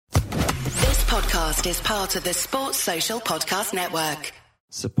podcast is part of the Sports Social Podcast Network.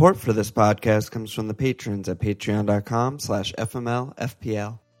 Support for this podcast comes from the patrons at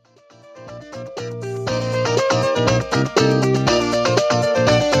patreon.com/FMLFPL.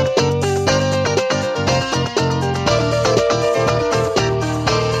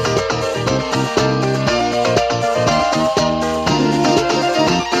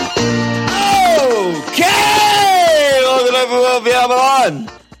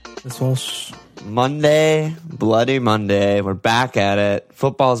 This was Monday, bloody Monday. We're back at it.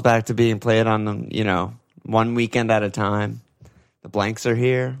 Football's back to being played on, one weekend at a time. The blanks are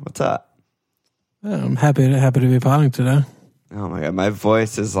here. What's up? I'm happy to be potting today. Oh my God, my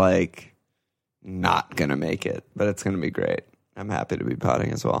voice is like not gonna make it, but it's gonna be great. I'm happy to be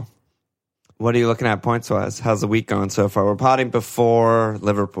potting as well. What are you looking at points wise? How's the week going so far? We're potting before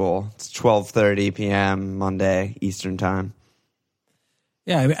Liverpool. It's 12:30 p.m. Monday Eastern time.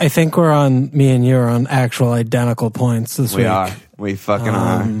 Yeah, I think me and you are on actual identical points this week. We are. We fucking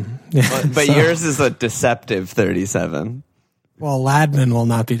are. Yeah, but yours is a deceptive 37. Well, Ladman will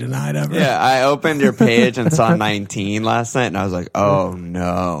not be denied ever. Yeah, I opened your page and saw 19 last night, and I was like, oh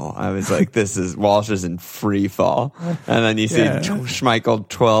no. I was like, Walsh is in free fall. And then you see Schmeichel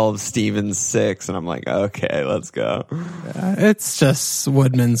 12, Stevens 6, and I'm like, okay, let's go. Yeah, it's just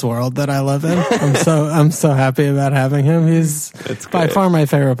Woodman's world that I live in. I'm so happy about having him. He's by far my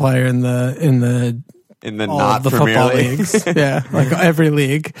favorite player in the not the Premier football League. leagues. Yeah, like every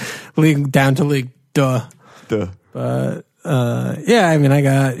league down to league duh. But I mean, I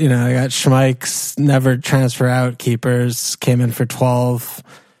got Schmeich's never transfer out keepers came in for 12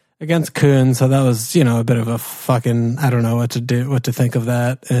 against Kuhn. So that was, a bit of a fucking, I don't know what to think of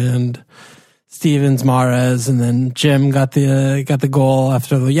that. And Stevens, Mahrez, and then Jim got the goal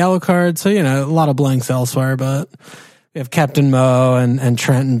after the yellow card. So, a lot of blanks elsewhere, but we have Captain Mo and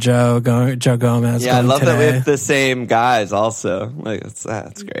Trent and Joe Gomez. Yeah, I love today. that we have the same guys also. Like,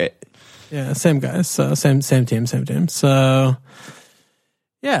 that's great. Yeah, same guys. So same team. So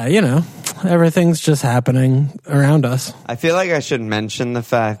yeah, everything's just happening around us. I feel like I should mention the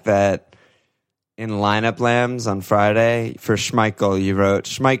fact that in lineup lambs on Friday for Schmeichel, you wrote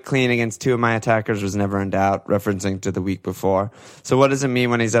Schmeichel clean against two of my attackers was never in doubt, referencing to the week before. So what does it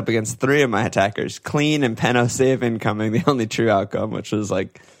mean when he's up against three of my attackers? Clean and Peno save incoming, the only true outcome, which was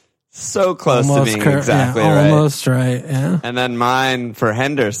like so close to being exactly right. Almost right, yeah. And then mine for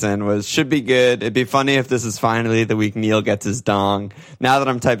Henderson was, should be good. It'd be funny if this is finally the week Neil gets his dong. Now that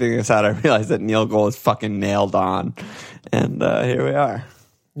I'm typing this out, I realize that Neil goal is fucking nailed on. And here we are.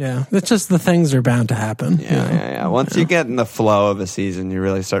 Yeah, it's just the things are bound to happen. Yeah. Once you get in the flow of a season, you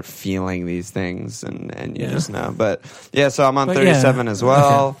really start feeling these things and you just know. But yeah, so I'm on 37 as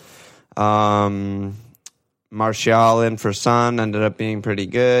well. Okay. Martial in for Son ended up being pretty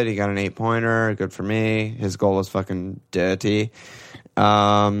good. He got an 8-pointer. Good for me. His goal was fucking dirty.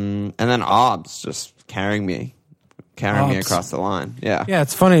 And then Obbs just carrying me across the line. Yeah. Yeah,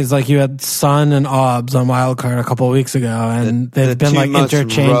 it's funny. It's like you had Son and Obbs on wildcard a couple of weeks ago, and they've been like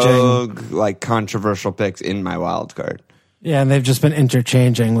interchanging. Rogue, like controversial picks in my wildcard. Yeah, and they've just been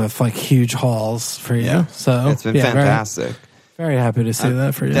interchanging with like huge hauls for you. Yeah. So it's been fantastic. Very happy to see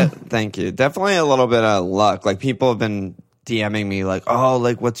that for you. Thank you. Definitely a little bit of luck. Like, people have been DMing me like, oh,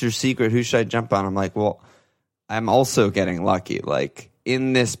 like, what's your secret? Who should I jump on? I'm like, well, I'm also getting lucky. Like,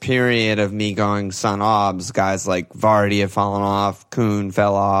 in this period of me going Son Obbs, guys like Vardy have fallen off, Kuhn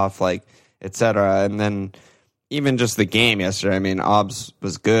fell off, like, etc. And then even just the game yesterday, I mean, Obbs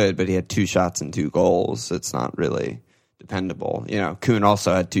was good, but he had 2 shots and 2 goals. It's not really dependable. Kuhn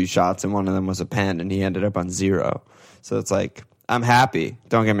also had 2 shots, and one of them was a pen, and he ended up on 0. So it's like, I'm happy.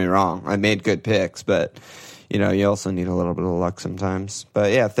 Don't get me wrong. I made good picks, but, you also need a little bit of luck sometimes.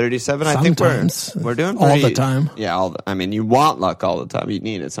 But yeah, 37, sometimes. I think we're doing all the time. Yeah, you want luck all the time. You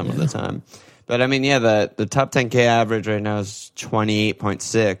need it some of the time. But I mean, yeah, the top 10K average right now is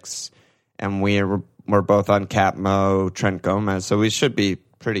 28.6, and we're both on Cap Mo, Trent Gomez, so we should be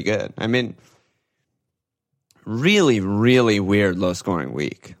pretty good. I mean, really, really weird low-scoring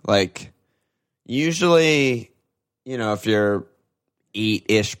week. Like, usually, if you're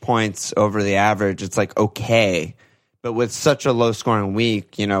 8-ish points over the average, it's like okay. But with such a low scoring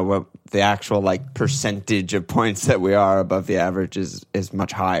week, what the actual like percentage of points that we are above the average is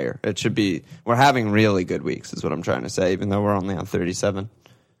much higher. It should be, we're having really good weeks is what I'm trying to say, even though we're only on 37.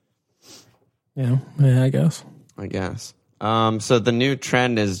 Yeah, I guess. So the new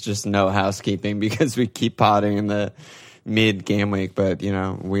trend is just no housekeeping because we keep potting in the mid game week, but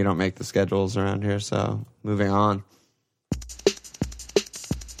we don't make the schedules around here, so moving on.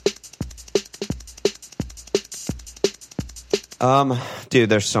 Dude,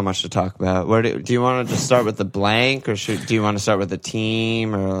 there's so much to talk about. Where do you want to just start with the blank, or do you want to start with the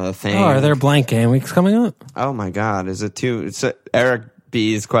team or a thing? Oh, are there blank game weeks coming up? Oh my God, is it too? Eric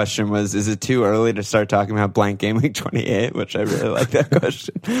B's question was, is it too early to start talking about blank game week 28? Which I really like that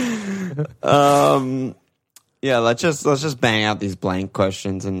question. Yeah, let's just bang out these blank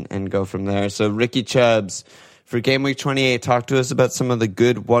questions and go from there. So Ricky Chubbs, for game week 28, talk to us about some of the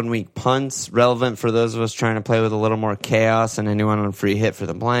good 1 week punts relevant for those of us trying to play with a little more chaos, and anyone on free hit for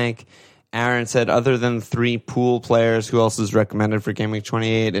the blank. Aaron said, other than 3 pool players, who else is recommended for game week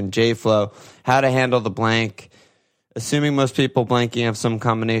 28? And J-Flow, how to handle the blank. Assuming most people blanking have some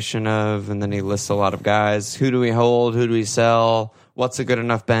combination of, and then he lists a lot of guys. Who do we hold? Who do we sell? What's a good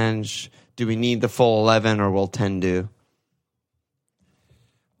enough bench? Do we need the full 11, or will 10 do?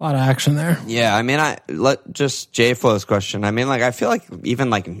 A lot of action there. Yeah, I mean, just J-Flow's question. I mean, like, I feel like even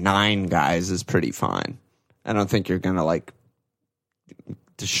like 9 guys is pretty fine. I don't think you're going to like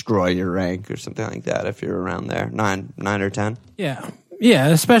destroy your rank or something like that if you're around there. 9 or 10. Yeah. Yeah,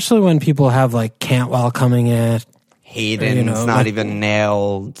 especially when people have like Cantwell coming in. Hayden's not even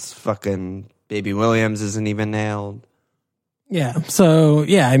nailed. Fucking Baby Williams isn't even nailed. Yeah. So,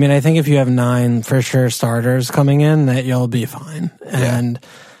 yeah, I mean, I think if you have 9 for sure starters coming in, that you'll be fine. And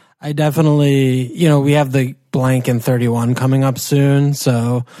I definitely, we have the blank in 31 coming up soon.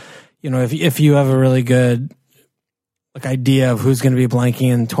 So, if you have a really good like idea of who's going to be blanking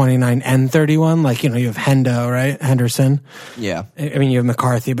in 29 and 31, like, you have Hendo, right? Henderson. Yeah. I mean, you have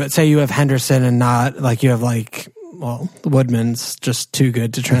McCarthy, but say you have Henderson and not like you have like, well, Woodman's just too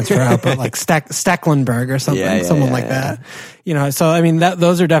good to transfer out, but like Stecklenburg or something, someone like that. So I mean,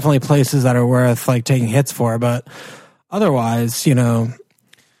 those are definitely places that are worth like taking hits for, but otherwise,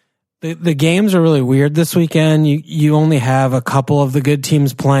 the games are really weird this weekend. You only have a couple of the good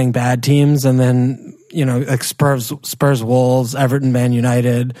teams playing bad teams, and then, like Spurs, Wolves, Everton, Man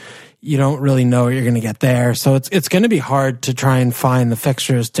United. You don't really know what you're going to get there. So it's going to be hard to try and find the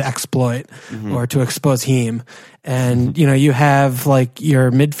fixtures to exploit or to expose heme. And, you have like your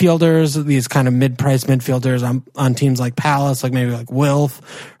midfielders, these kind of mid-price midfielders on teams like Palace, like maybe like Wilf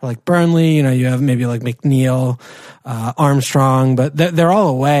or like Burnley. You have maybe like McNeil, Armstrong, but they're all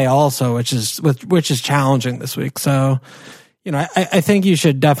away also, which is challenging this week. So, I think you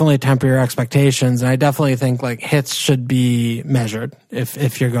should definitely temper your expectations, and I definitely think like hits should be measured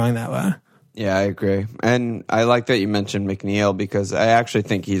if you're going that way. Yeah, I agree. And I like that you mentioned McNeil, because I actually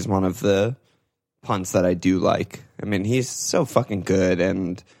think he's one of the punts that I do like. I mean, he's so fucking good.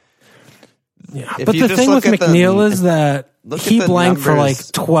 And yeah, but the thing with McNeil is that he blanked for like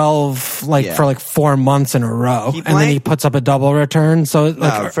 12, for like 4 months in a row, and then he puts up a double return. So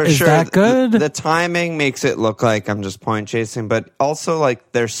like, is that good? The timing makes it look like I'm just point chasing, but also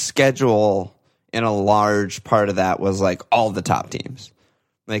like their schedule in a large part of that was like all the top teams.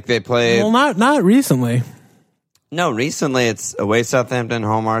 Like they played. Well, not recently. No, recently it's away Southampton,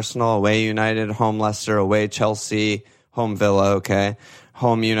 home Arsenal, away United, home Leicester, away Chelsea, home Villa, okay,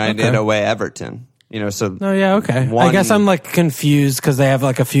 home United, away Everton. So. Oh yeah, okay. I guess I'm like confused because they have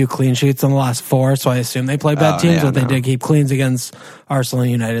like a few clean sheets in the last 4, so I assume they play bad teams, but they did keep cleans against Arsenal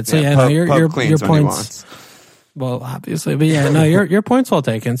and United. So your points. Well, obviously, but your points well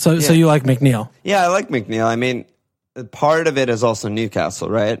taken. So you like McNeil? Yeah, I like McNeil. I mean, part of it is also Newcastle,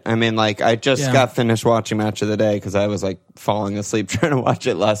 right? I mean, like I just got finished watching Match of the Day because I was like falling asleep trying to watch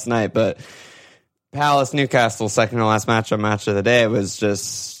it last night. But Palace Newcastle, second to last match on Match of the Day, was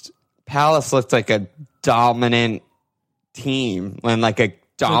just. Palace looked like a dominant team and like a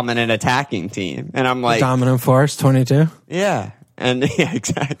dominant attacking team. And I'm like... Dominant force, 22? Yeah. And yeah,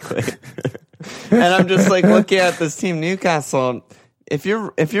 exactly. And I'm just like looking at this team, Newcastle. If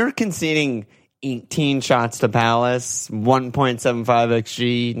you're conceding 18 shots to Palace, 1.75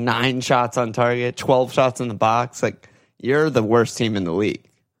 XG, 9 shots on target, 12 shots in the box, like you're the worst team in the league.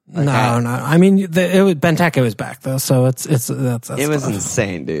 Like no. I mean, Benteke was back though, so that's it was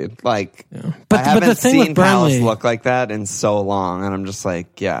insane, dude. Like, but I haven't seen Palace look like that in so long, and I'm just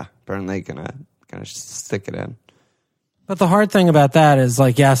like, yeah, Burnley gonna stick it in. But the hard thing about that is,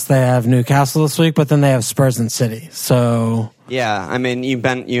 like, yes, they have Newcastle this week, but then they have Spurs and City. So yeah, I mean,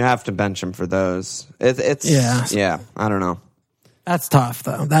 you have to bench them for those. Yeah, I don't know. That's tough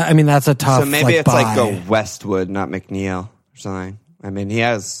though. That's a tough. So maybe it's buy. like go Westwood, not McNeil or something. I mean, he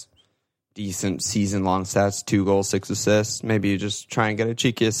has decent season-long stats, 2 goals, 6 assists. Maybe you just try and get a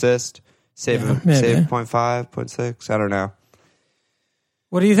cheeky assist, save 0.5, 0.6. I don't know.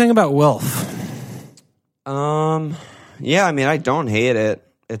 What do you think about Wilf? Yeah, I mean, I don't hate it.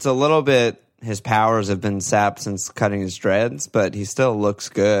 It's a little bit, his powers have been sapped since cutting his dreads, but he still looks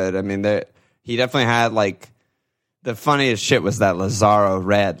good. I mean, he definitely had, like, the funniest shit was that Lazaro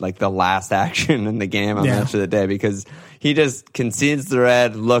red, like the last action in the game on Match of the Day, because he just concedes the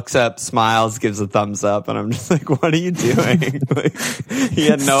red, looks up, smiles, gives a thumbs up, and I'm just like, what are you doing? Like, he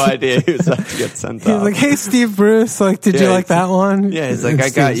had no idea he was about to get sent off. He's like, hey, Steve Bruce, like, did you like that one? Yeah, he's like, I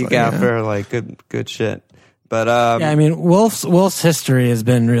got you, Gaffer, like, good shit. But yeah, I mean, Wolf's history has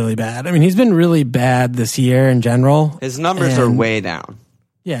been really bad. I mean, he's been really bad this year in general. His numbers are way down.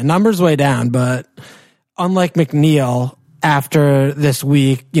 Yeah, numbers way down, but unlike McNeil, after this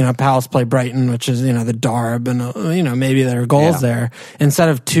week, Palace play Brighton, which is, the Darb, and, maybe there are goals there. Instead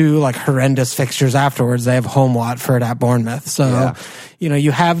of two, like, horrendous fixtures afterwards, they have home Watford at Bournemouth. So,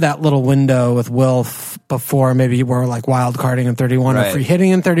 you have that little window with Wilf before maybe you were, like, wild carding in 31 or free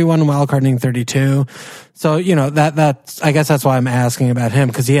hitting in 31 and wild carding in 32. So, that's, I guess that's why I'm asking about him,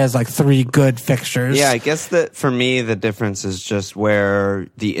 because he has, like, 3 good fixtures. Yeah, I guess that for me, the difference is just where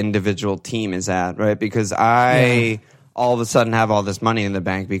the individual team is at, right? Because all of a sudden have all this money in the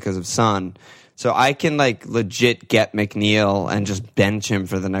bank because of Son. So I can like legit get McNeil and just bench him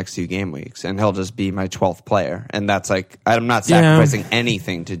for the next 2 game weeks, and he'll just be my 12th player. And that's like, I'm not sacrificing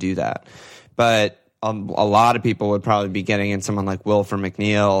anything to do that. But a lot of people would probably be getting in someone like Will for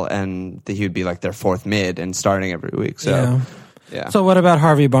McNeil, and he would be like their 4th mid and starting every week. So yeah. So what about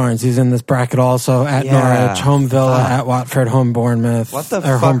Harvey Barnes? He's in this bracket also at Norwich, home Villa, at Watford, home Bournemouth. What the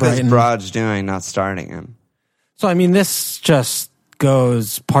fuck is Brodge doing not starting him? So, I mean, this just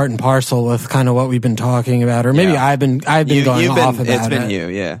goes part and parcel with kind of what we've been talking about, or maybe I've been going off about it. It's been you,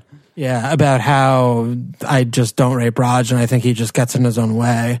 yeah. Yeah, about how I just don't rate Brodge, and I think he just gets in his own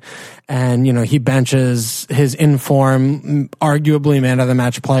way. And, he benches his in-form, arguably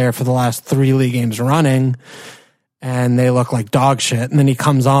man-of-the-match player for the last 3 league games running, and they look like dog shit. And then he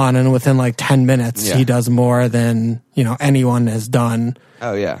comes on, and within like 10 minutes, he does more than, anyone has done.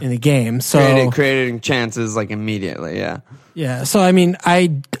 Oh yeah, in the game. So creating chances like immediately. Yeah. Yeah. So I mean, I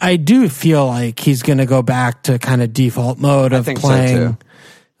do feel like he's going to go back to kind of default mode of playing,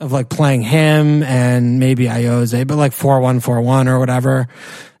 playing him and maybe Ioze, but like 4-1-4-1 or whatever,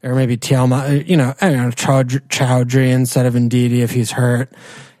 or maybe Tielma. I don't know, Chowdhury instead of Ndidi if he's hurt,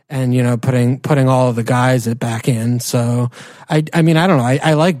 and putting all of the guys back in. So I mean, I don't know.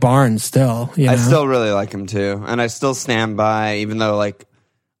 I like Barnes still. I still really like him too, and I still stand by, even though like.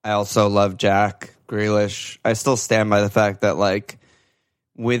 I also love Jack Grealish. I still stand by the fact that, like,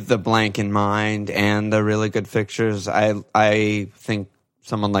 with the blank in mind and the really good fixtures, I think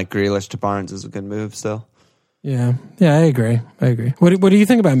someone like Grealish to Barnes is a good move still. Yeah, I agree. What do you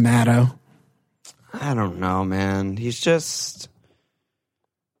think about Matto? I don't know, man. He's just...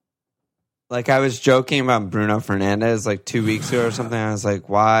 Like, I was joking about Bruno Fernandes, like, 2 weeks ago or something. I was like,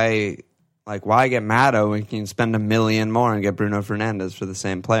 why get Matto when you can spend $1 million more and get Bruno Fernandes for the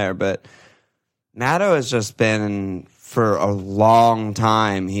same player? But Matto has just been, for a long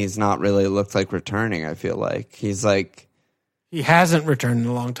time, he's not really looked like returning, I feel like. He's like... He hasn't returned in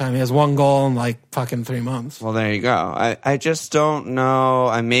a long time. He has 1 goal in like fucking 3 months. Well, there you go. I just don't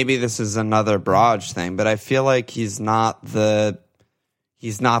know. Maybe this is another Brodge thing, but I feel like he's not the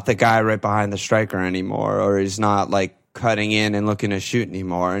guy right behind the striker anymore, or he's not like cutting in and looking to shoot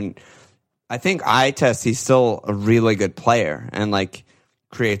anymore. And I think eye test, he's still a really good player and like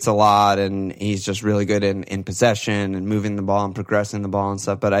creates a lot, and he's just really good in possession and moving the ball and progressing the ball and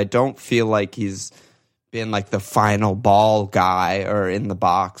stuff. But I don't feel like he's been like the final ball guy or in the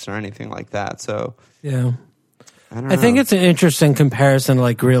box or anything like that. So yeah, I think it's an interesting comparison to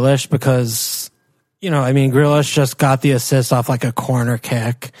like Grealish, because Grealish just got the assist off like a corner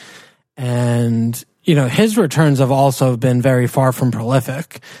kick, and his returns have also been very far from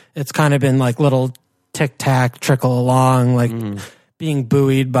prolific. It's kind of been like little tic-tac trickle along, like being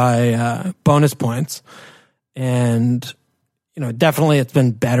buoyed by bonus points. And, definitely it's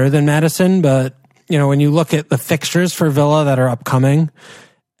been better than Maddison, but, when you look at the fixtures for Villa that are upcoming,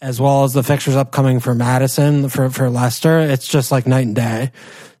 as well as the fixtures upcoming for Maddison, for Leicester, it's just like night and day.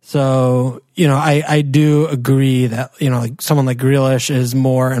 So, I do agree that, like someone like Grealish is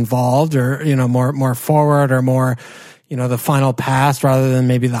more involved, or, more forward, or more, the final pass rather than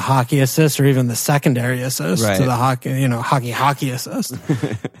maybe the hockey assist or even the secondary assist to the hockey assist.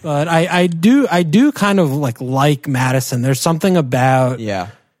 But I do kind of like Maddison. There's something about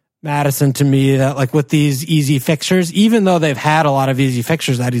Maddison to me that, like, with these easy fixtures, even though they've had a lot of easy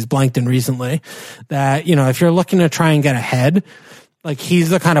fixtures that he's blanked in recently, that, if you're looking to try and get ahead, like,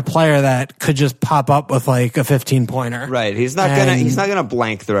 he's the kind of player that could just pop up with like a 15-pointer. Right. He's not gonna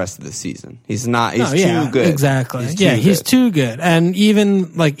blank the rest of the season. He's too good. Exactly. He's too good. And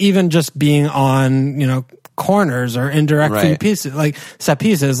even just being on, corners or indirect Right. pieces, like set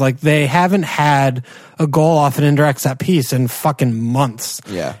pieces. Like they haven't had a goal off an indirect set piece in fucking months.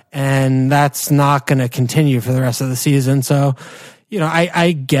 Yeah. And that's not going to continue for the rest of the season. So,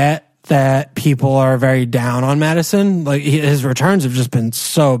 I get that people are very down on Madison. Like his returns have just been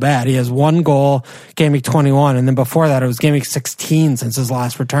so bad. He has one goal, game week 21, and then before that it was game week 16 since his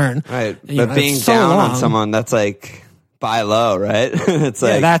last return. Right. But being so down on someone, that's like buy low, right? It's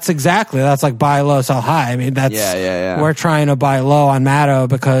like that's like buy low, sell high. I mean, that's we're trying to buy low on Matto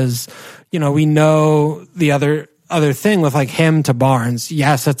because, we know the other thing with like him to Barnes.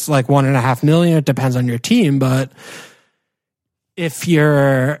 Yes, it's like $1.5 million. It depends on your team, but if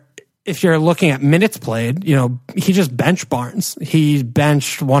you're looking at minutes played, he just benched Barnes. He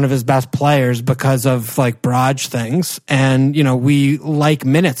benched one of his best players because of like barrage things. And, we like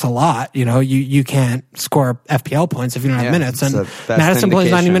minutes a lot. You can't score FPL points if you don't have minutes. And Madison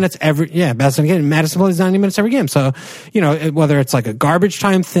plays 90 minutes Madison plays 90 minutes every game. So, whether it's like a garbage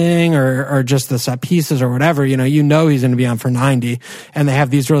time thing or just the set pieces or whatever, he's going to be on for 90 and they have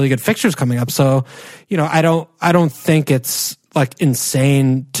these really good fixtures coming up. So, I don't think it's like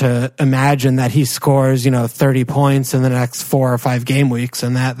insane to imagine that he scores, 30 points in the next 4 or 5 game weeks,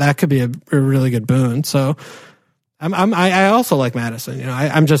 and that could be a really good boon. So I also like Madison.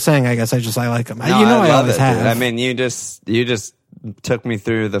 I'm just saying, I guess I like him. No, I always have. Dude. I mean, you just took me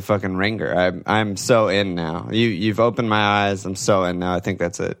through the fucking ringer. I'm so in now. You've opened my eyes. I'm so in now. I think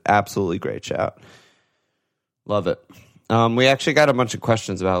that's an absolutely great shout. Love it. We actually got a bunch of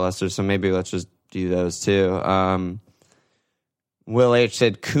questions about Leicester, so maybe let's just do those too. Will H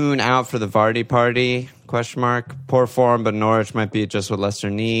said, Kuhn out for the Vardy party, ? Poor form, but Norwich might be just what Leicester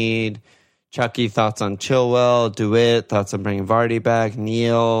need. Chucky, thoughts on Chilwell. DeWitt, thoughts on bringing Vardy back.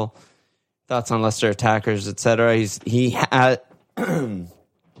 Neil, thoughts on Leicester attackers, etc. He has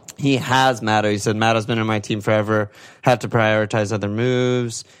Matto. He said, Matto's been in my team forever. Had to prioritize other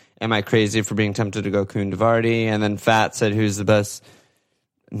moves. Am I crazy for being tempted to go Kuhn to Vardy? And then Fat said, who's the best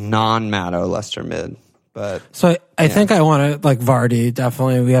non-Matto Leicester mid? But so I think I want to like Vardy.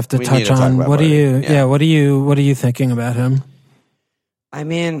 Definitely, we have to touch on what Vardy. What are you thinking about him? I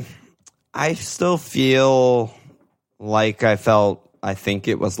mean, I still feel like I think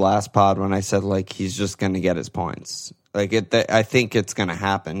it was last pod when I said like he's just going to get his points. Like I think it's going to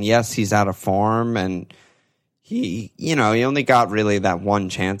happen. Yes, he's out of form, and he only got really that one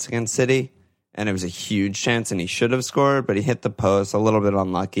chance against City, and it was a huge chance, and he should have scored, but he hit the post, a little bit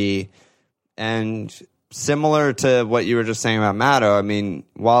unlucky, and similar to what you were just saying about Matto, I mean,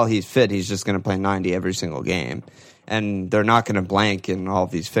 while he's fit, he's just going to play 90 every single game. And they're not going to blank in all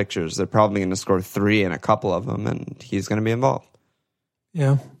these fixtures. They're probably going to score 3 in a couple of them, and he's going to be involved.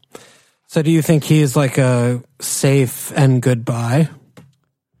 Yeah. So do you think he's like a safe and good buy?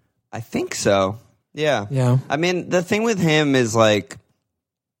 I think so. Yeah. Yeah. I mean, the thing with him is like,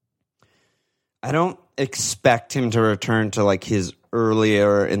 I don't expect him to return to like his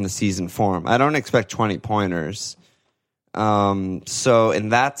earlier in the season form. I don't expect 20 pointers. So in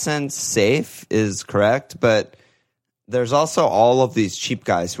that sense, safe is correct, but there's also all of these cheap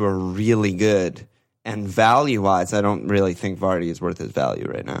guys who are really good, and value-wise, I don't really think Vardy is worth his value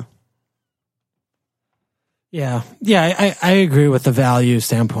right now. Yeah, I agree with the value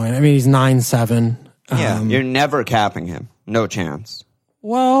standpoint. I mean, he's 9.7. Yeah, you're never capping him. No chance.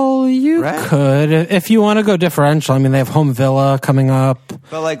 Well, you could if you want to go differential. I mean, they have home Villa coming up.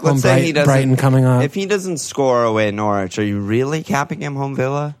 But like, let's say he doesn't. Brighton coming up. If he doesn't score away at Norwich, are you really capping him home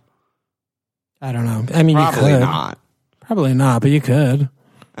Villa? I don't know. I mean, probably you could. Not. Probably not, but you could.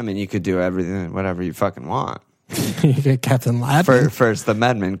 I mean, you could do everything, whatever you fucking want. You get Captain Latin. First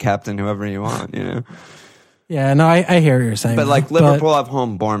Amendment, captain whoever you want, you know? Yeah, no, I hear what you're saying. But like Liverpool have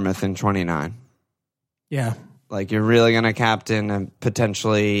home Bournemouth in 29. Yeah. Like you're really going to captain a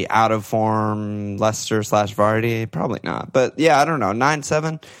potentially out of form Leicester/Vardy? Probably not. But yeah, I don't know.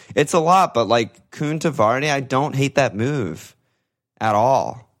 9-7, it's a lot, but like Kuhn to Vardy, I don't hate that move at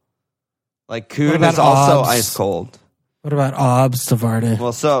all. Like Kuhn is also ice cold. What about Obbs to Vardy?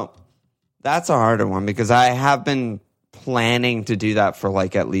 Well, so that's a harder one because I have been planning to do that for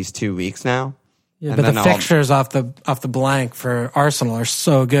like at least 2 weeks now. Yeah, but the fixtures off the blank for Arsenal are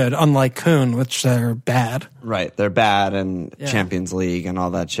so good, unlike Kuhn, which they're bad. Right, they're bad, and Champions League and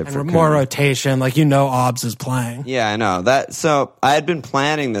all that shit. And for more Kuhn. rotation, like Obbs is playing. Yeah, I know that. So I had been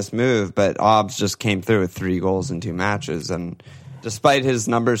planning this move, but Obbs just came through with 3 goals in 2 matches, and despite his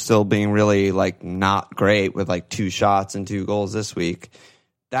numbers still being really like not great with like 2 shots and 2 goals this week,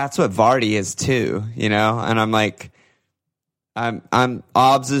 that's what Vardy is too, you know. And I'm like, I'm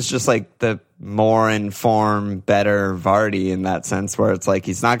Obbs is just like the more in form, better Vardy in that sense, where it's like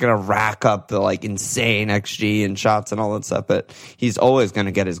he's not going to rack up the like insane XG and shots and all that stuff, but he's always going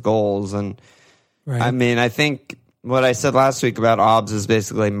to get his goals. And Right. I mean, I think what I said last week about Obbs is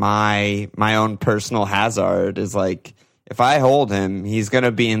basically my own personal Hazard is like, if I hold him, he's going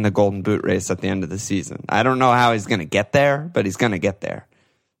to be in the Golden Boot race at the end of the season. I don't know how he's going to get there, but he's going to get there.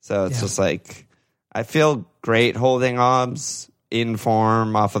 So it's just like, I feel great holding Obbs in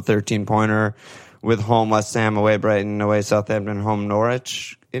form off a 13-pointer with home West Ham, away Brighton, away Southampton, home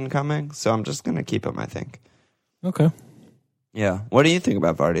Norwich incoming. So I'm just going to keep him, I think. Okay. Yeah. What do you think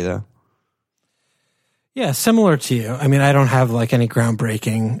about Vardy, though? Yeah, similar to you. I mean, I don't have like any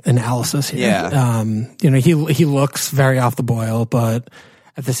groundbreaking analysis here. Yeah. He looks very off the boil, but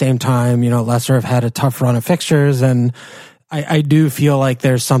at the same time, Leicester have had a tough run of fixtures, and I do feel like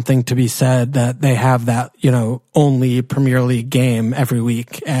there's something to be said that they have that, only Premier League game every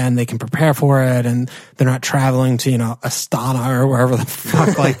week, and they can prepare for it, and they're not traveling to, Astana or wherever the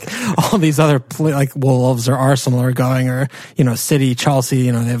fuck, like all these other, like Wolves or Arsenal are going, or, City, Chelsea,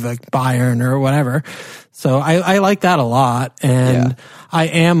 they have like Bayern or whatever. So I like that a lot. And I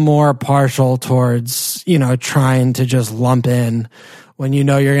am more partial towards, trying to just lump in when you're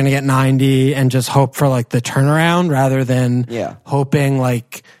going to get 90 and just hope for like the turnaround rather than hoping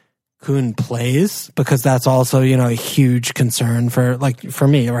like Kuhn plays, because that's also, a huge concern for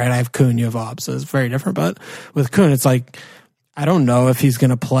me, right? I have Kuhn, you have Obbs, so it's very different. But with Kuhn, it's like, I don't know if he's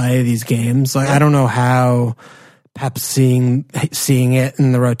going to play these games. Like, I don't know how Pep's seeing it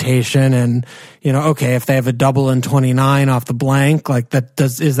in the rotation, and okay, if they have a double in 29 off the blank, like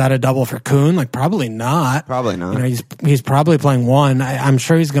is that a double for Kuhn? Like probably not. Probably not. He's probably playing one. I'm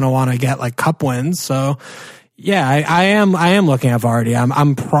sure he's going to want to get like cup wins. So yeah, I am looking at Vardy.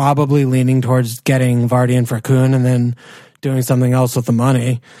 I'm probably leaning towards getting Vardy in for Kuhn and then doing something else with the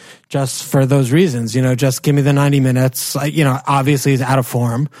money, just for those reasons. Just give me the 90 minutes. Obviously he's out of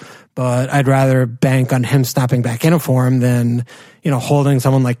form, but I'd rather bank on him snapping back into form than, holding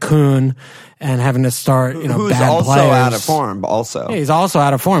someone like Kuhn and having to start, who's bad also players. out of form also. Yeah, he's also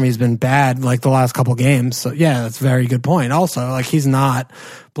out of form. He's been bad like the last couple games. So yeah, that's a very good point. Also, like he's not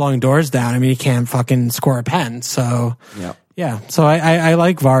blowing doors down. I mean, he can't fucking score a pen. So yeah. So I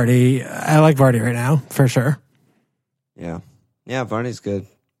like Vardy. I like Vardy right now for sure. Yeah. Yeah, Vardy's good.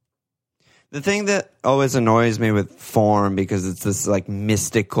 The thing that always annoys me with form, because it's this like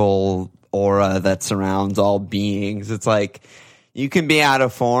mystical aura that surrounds all beings. It's like you can be out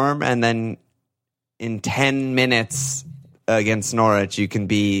of form and then in 10 minutes against Norwich, you can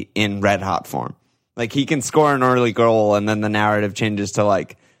be in red hot form. Like he can score an early goal and then the narrative changes to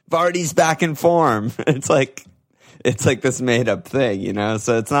like Vardy's back in form. It's like this made up thing,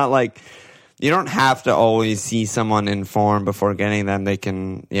 So it's not like, you don't have to always see someone in form before getting them. They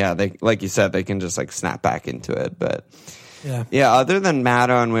can, they like you said, they can just like snap back into it. But other than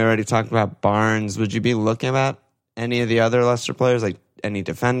Matto, and we already talked about Barnes, would you be looking at any of the other Leicester players, like any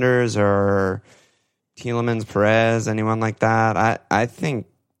defenders or Tielemans, Perez, anyone like that? I think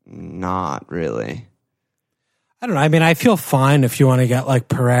not really. I don't know. I mean, I feel fine if you want to get like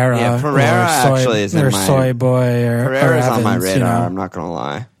Pereira. Yeah, Pereira actually is in my... Soy Boy or Pereira's Evans, on my radar, I'm not going to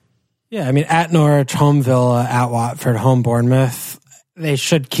lie. Yeah, I mean, at Norwich, home Villa, at Watford, home Bournemouth, they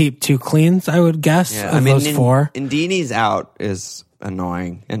should keep 2 cleans, I would guess, of those 4. Ndini's out is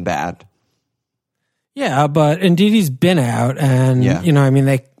annoying and bad. Yeah, but Ndini's been out, and, I mean,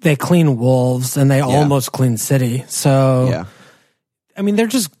 they clean Wolves, and they almost clean City, so... I mean,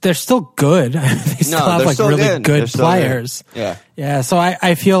 they're still good. They still have like really good players. Good. Yeah. So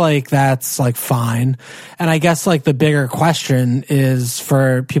I feel like that's like fine. And I guess like the bigger question is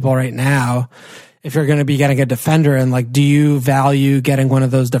for people right now, if you're going to be getting a defender, and like, do you value getting one of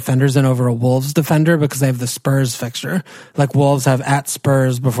those defenders in over a Wolves defender because they have the Spurs fixture? Like Wolves have at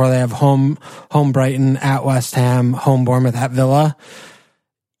Spurs before they have home Brighton, at West Ham, home Bournemouth, at Villa.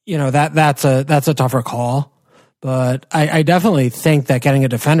 That's a tougher call. But I definitely think that getting a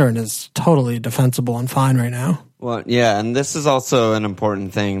defender in is totally defensible and fine right now. Well, yeah, and this is also an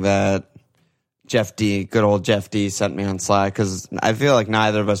important thing that good old Jeff D sent me on Slack, because I feel like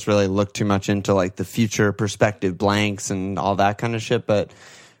neither of us really looked too much into like the future perspective blanks and all that kind of shit. But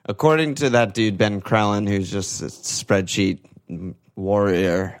according to that dude, Ben Krellin, who's just a spreadsheet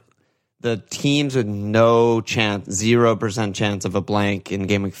warrior, the teams with no chance, 0% chance of a blank in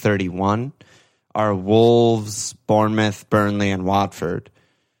game week 31 are Wolves, Bournemouth, Burnley, and Watford.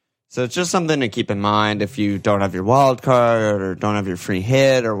 So it's just something to keep in mind if you don't have your wild card or don't have your free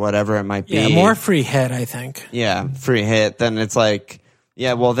hit or whatever it might be. Yeah, more free hit, I think. Yeah, free hit. Then it's like,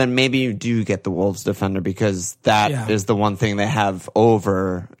 Yeah, well, then maybe you do get the Wolves defender because that is the one thing they have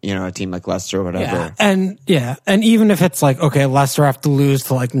over, a team like Leicester or whatever. And even if it's like, okay, Leicester have to lose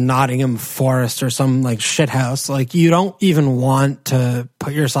to like Nottingham Forest or some like shithouse, like you don't even want to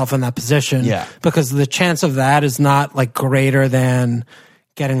put yourself in that position because the chance of that is not like greater than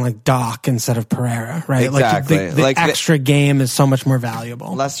getting like Doc instead of Pereira, right? Exactly. Like the extra game is so much more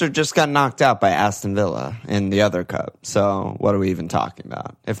valuable. Leicester just got knocked out by Aston Villa in the other cup. So what are we even talking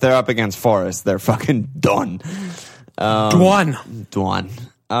about? If they're up against Forest, they're fucking done. Done.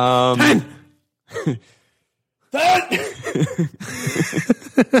 10.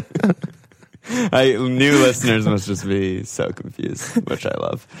 New listeners must just be so confused, which I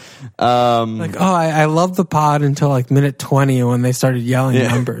love. I love the pod until like minute 20 when they started yelling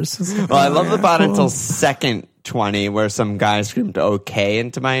numbers. Like, I love the pod until second 20 where some guy screamed okay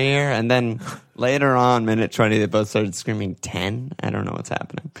into my ear, and then later on, minute 20, they both started screaming 10. I don't know what's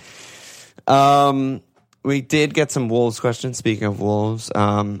happening. We did get some Wolves questions. Speaking of Wolves,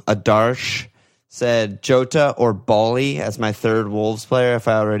 Adarsh said Jota or Bali as my third Wolves player if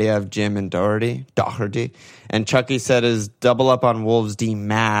I already have Jim and Doherty. And Chucky said, is double up on Wolves D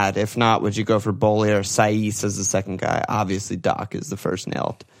mad? If not, would you go for Boli or Saiss as the second guy? Obviously, Doc is the first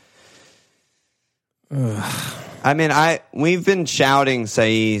nailed. I mean, we've been shouting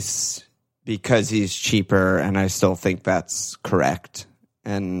Saiss because he's cheaper, and I still think that's correct.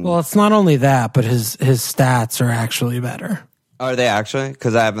 And well, it's not only that, but his stats are actually better. Are they actually?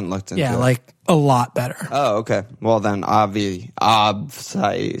 Because I haven't looked into it. Yeah, like a lot better. Oh, okay. Well, then,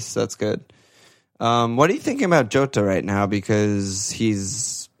 Saiss, that's good. What are you thinking about Jota right now? Because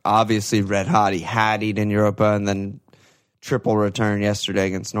he's obviously red hot. He had Eden Europa and then triple return yesterday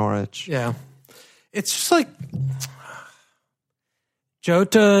against Norwich. Yeah. It's just like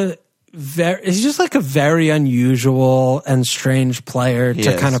Jota, he's just like a very unusual and strange player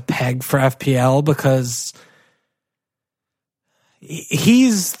to kind of peg for FPL because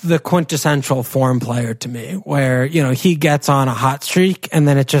he's the quintessential form player to me where, he gets on a hot streak and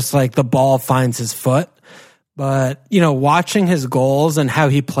then it just like the ball finds his foot. But, watching his goals and how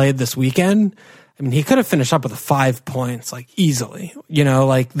he played this weekend, I mean, he could have finished up with 5 points, like easily.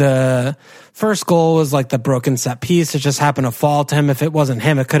 Like the first goal was like the broken set piece. It just happened to fall to him. If it wasn't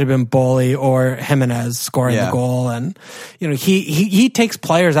him, it could have been Boli or Jimenez scoring the goal. And, he takes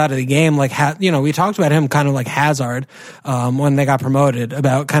players out of the game. Like, we talked about him kind of like Hazard, when they got promoted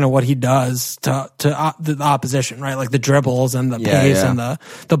about kind of what he does to the opposition, right? Like the dribbles and the pace and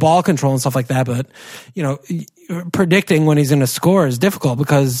the ball control and stuff like that. But, predicting when he's going to score is difficult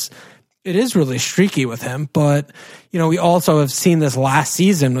because it is really streaky with him, but, we also have seen this last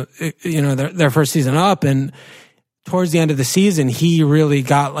season, their first season up, and towards the end of the season, he really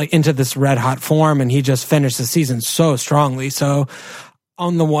got like into this red hot form and he just finished the season so strongly. So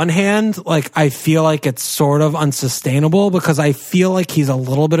on the one hand, like I feel like it's sort of unsustainable because I feel like he's a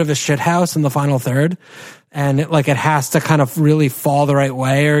little bit of a shithouse in the final third. And it has to kind of really fall the right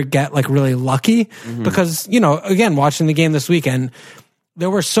way or get like really lucky because, again, watching the game this weekend, there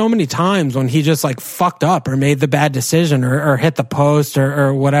were so many times when he just like fucked up or made the bad decision or hit the post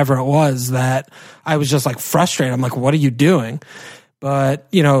or whatever it was that I was just like frustrated. I'm like, what are you doing? But,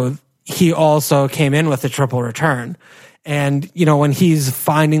 he also came in with a triple return. And, when he's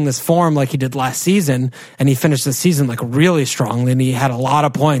finding this form like he did last season and he finished the season like really strongly and he had a lot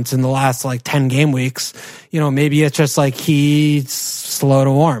of points in the last like 10 game weeks, maybe it's just like he's slow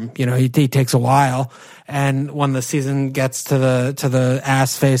to warm. He takes a while. And when the season gets to the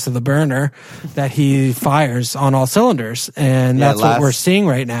ass face of the burner, that he fires on all cylinders. And that's what we're seeing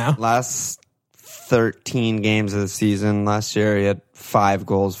right now. Last 13 games of the season last year, he had 5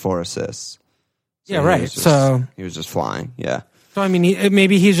 goals, 4 assists. So yeah, right. He was just flying. Yeah. So, I mean,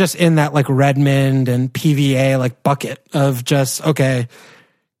 maybe he's just in that like Redmond and PVA like bucket of just, okay,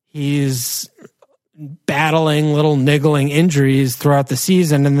 he's battling little niggling injuries throughout the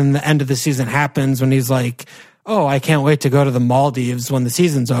season, and then the end of the season happens when he's like, oh, I can't wait to go to the Maldives when the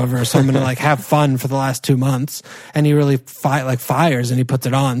season's over, so I'm gonna like have fun for the last 2 months, and he really fires and he puts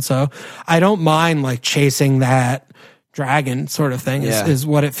it on. So I don't mind like chasing that dragon sort of thing is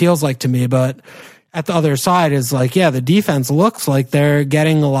what it feels like to me. But at the other side is like, the defense looks like they're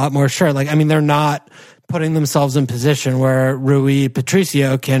getting a lot more sure. Like, I mean, they're not putting themselves in position where Rui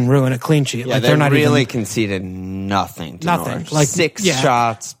Patricio can ruin a clean sheet. Yeah, like they're not really even conceded nothing to nothing. Norwich. Like 6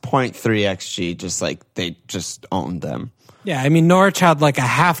 shots, 0.3 XG, just like they just owned them. Yeah, I mean, Norwich had like a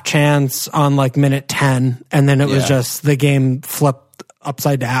half chance on like minute 10, and then it was just the game flipped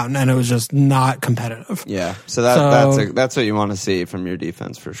upside down, and it was just not competitive. Yeah, so that's what you want to see from your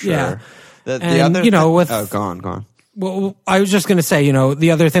defense for sure. Yeah. The other with go on. Well, I was just going to say,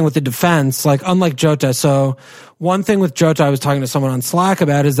 the other thing with the defense, like unlike Jota, so one thing with Jota I was talking to someone on Slack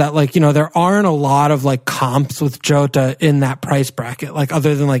about is that like, there aren't a lot of like comps with Jota in that price bracket, like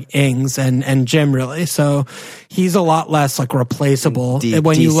other than like Ings and Jim really. So he's a lot less like replaceable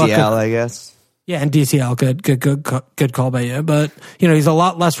when you look at, I guess. Yeah, and DCL, good call by you. But he's a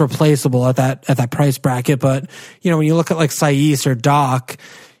lot less replaceable at that price bracket. But when you look at like Saiss or Doc,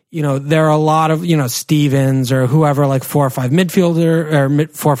 there are a lot of, Stevens or whoever, like 4 or 5 midfielder or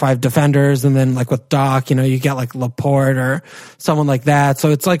 4 or 5 defenders. And then like with Doc, you get like Laporte or someone like that.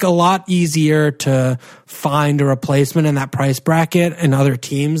 So it's like a lot easier to find a replacement in that price bracket in other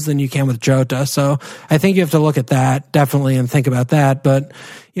teams than you can with Jota. So I think you have to look at that definitely and think about that. But,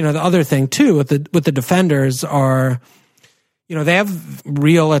 the other thing too with the defenders are, they have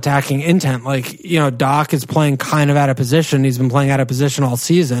real attacking intent. Like, Doc is playing kind of out of position. He's been playing out of position all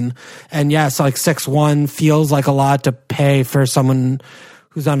season. And yes, like 6-1 feels like a lot to pay for someone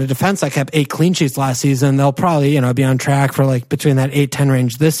who's on a defense that kept 8 clean sheets last season. They'll probably, be on track for like between that 8-10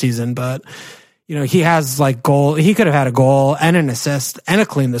 range this season. But, he has like he could have had a goal and an assist and a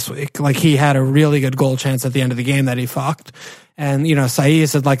clean this week. Like he had a really good goal chance at the end of the game that he fucked. And,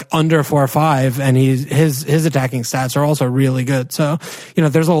 Saiss is like under 4 or 5 and his attacking stats are also really good. So,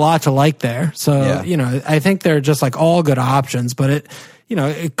 there's a lot to like there. So, yeah. I think they're just like all good options, but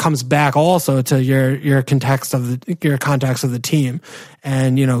it comes back also to your context of the team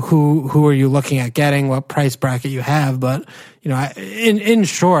and, who are you looking at getting, what price bracket you have. But, in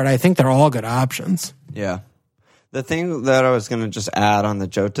short, I think they're all good options. Yeah. The thing that I was going to just add on the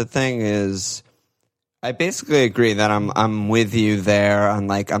Jota thing is, I basically agree that I'm with you there on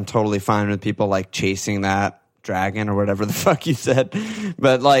like I'm totally fine with people like chasing that dragon or whatever the fuck you said.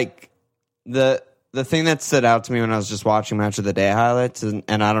 But like the thing that stood out to me when I was just watching Match of the Day highlights, and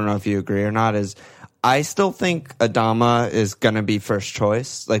I don't know if you agree or not, is I still think Adama is going to be first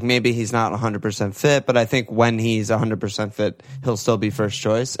choice. Like maybe he's not 100% fit, but I think when he's 100% fit, he'll still be first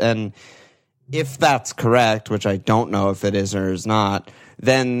choice. And if that's correct, which I don't know if it is or is not,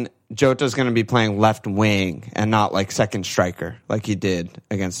 then Jota's going to be playing left wing and not like second striker like he did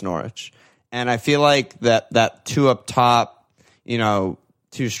against Norwich. And I feel like that 2 up top, 2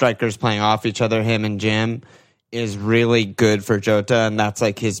 strikers playing off each other, him and Jim, is really good for Jota. And that's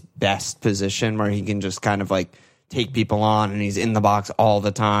like his best position where he can just kind of like take people on and he's in the box all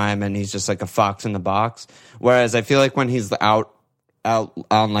the time and he's just like a fox in the box. Whereas I feel like when he's out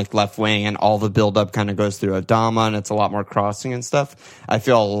on like left wing and all the build up kind of goes through Adama and it's a lot more crossing and stuff, I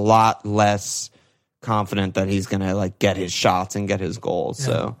feel a lot less confident that he's going to like get his shots and get his goals. Yeah.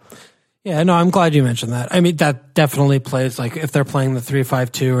 So yeah, no, I'm glad you mentioned that. I mean, that definitely plays like if they're playing the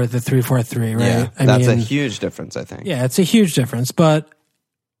 3-5-2 or the 3-4-3, right? Yeah, that's a huge difference, I think. Yeah, it's a huge difference, but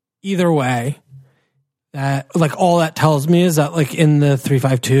either way, that like all that tells me is that like in the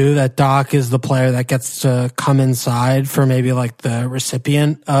 3-5-2, that Doc is the player that gets to come inside for maybe like the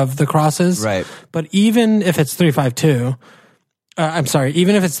recipient of the crosses. Right. But even if it's 3-5-2,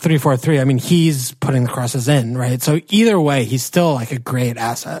 even if it's 3-4-3, I mean, he's putting the crosses in, right? So either way, he's still like a great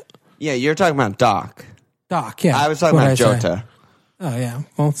asset. Yeah, you're talking about Doc. Doc, yeah. I was talking about Jota. Oh yeah,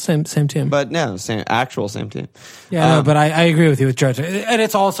 well, same team. But no, same team. Yeah, no, but I agree with you with Jota, and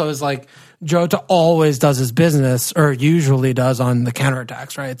it's also is like Jota always does his business, or usually does on the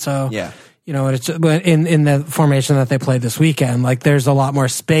counterattacks, right? So yeah, it's in the formation that they played this weekend, like there's a lot more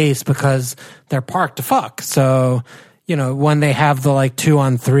space because they're parked to fuck. So when they have the like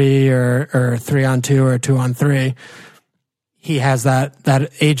 2-on-3 or 3-on-2 or 2-on-3. He has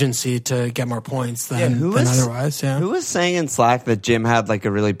that agency to get more points than otherwise. Yeah. Who was saying in Slack that Jim had like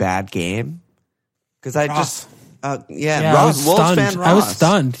a really bad game? Because I Ross. Ross, I was stunned. Fan Ross. I was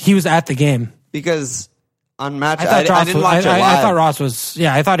stunned. He was at the game because on Match, I didn't watch it live. I thought Ross was.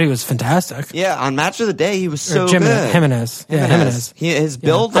 Yeah, I thought he was fantastic. Yeah, on Match of the Day, he was so good. Jimenez. Yeah, Jimenez. His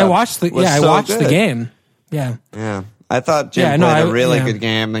build. I watched the. Yeah, I watched the game. Yeah. Yeah. I thought Jim played a really good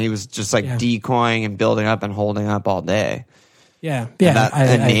game. He was just like decoying and building up and holding up all day. Yeah, and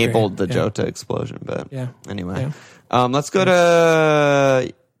that enabled the Jota explosion. But anyway, let's go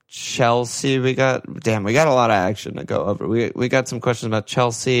to Chelsea. We got a lot of action to go over. We got some questions about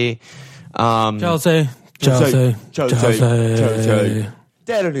Chelsea. Chelsea.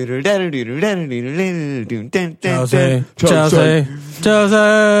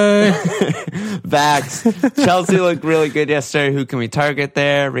 Vax. Chelsea looked really good yesterday. Who can we target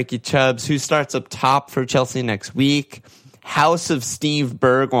there? Ricky Chubbs. Who starts up top for Chelsea next week? House of Steve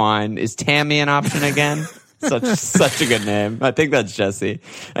Bergwijn. Is Tammy an option again? Such a good name. I think that's Jesse.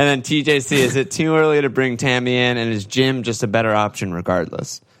 And then TJC, is it too early to bring Tammy in? And is Jim just a better option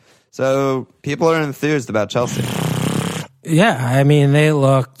regardless? So people are enthused about Chelsea. Yeah, I mean, they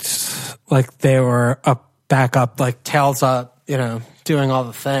looked like they were back up, like tails up, doing all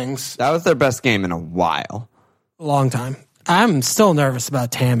the things. That was their best game in a while. A long time. I'm still nervous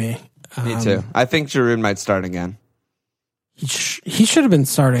about Tammy. Me too. I think Giroud might start again. He should have been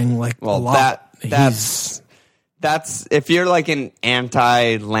starting a lot. That's if you're like an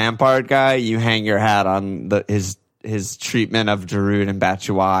anti-Lampard guy, you hang your hat on his treatment of Giroud and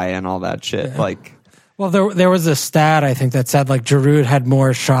Batshuayi and all that shit. Yeah. Well, there was a stat I think that said Giroud had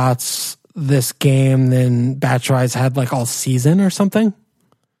more shots this game than Batshuayi's had all season or something.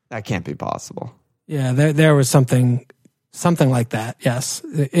 That can't be possible. Yeah, there was something like that. Yes,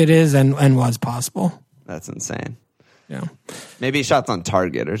 it is and was possible. That's insane. Yeah, maybe shots on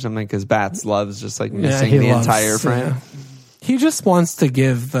target or something because Bats loves just missing the entire frame. Yeah. He just wants to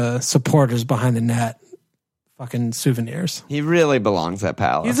give the supporters behind the net fucking souvenirs. He really belongs at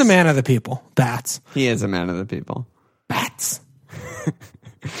Palace. He's a man of the people. Bats. He is a man of the people. Bats.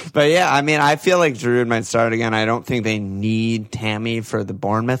 But yeah, I mean, I feel like Giroud might start again. I don't think they need Tammy for the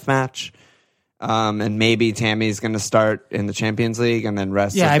Bournemouth match. And maybe Tammy's going to start in the Champions League and then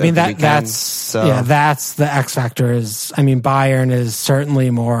rest. Yeah, I mean that's the X factor. Is I mean Bayern is certainly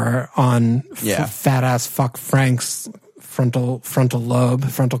more on fat ass fuck Frank's frontal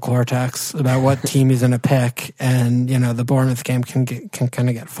cortex about what team he's going to pick, and the Bournemouth game can kind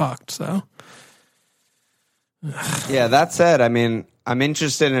of get fucked. So yeah, that said, I mean, I'm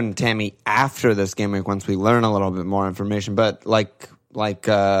interested in Tammy after this game week once we learn a little bit more information, but like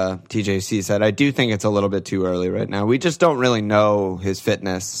TJC said, I do think it's a little bit too early right now. We just don't really know his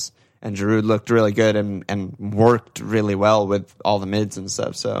fitness, and Giroud looked really good and worked really well with all the mids and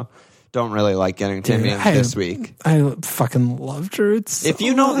stuff, so don't really like getting Timmy in this week. I fucking love Giroud so If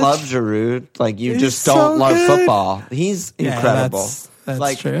you don't love Giroud, you He's just don't so love good. football. He's incredible.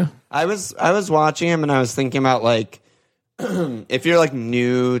 That's true. I was watching him and I was thinking about if you're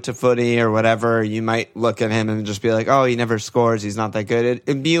new to footy or whatever, you might look at him and just be like, oh, he never scores, he's not that good.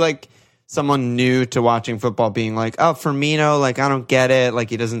 It'd be like someone new to watching football being like, oh, Firmino, I don't get it,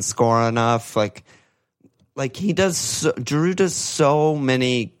 he doesn't score enough. He does, Giroud does so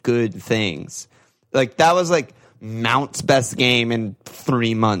many good things. That was Mount's best game in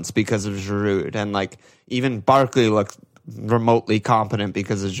 3 months because of Giroud, and even Barkley looked remotely competent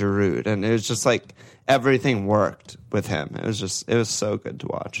because of Giroud, and it was just everything worked with him. It was so good to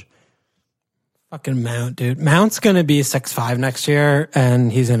watch. Fucking Mount, dude. Mount's going to be 6'5" next year,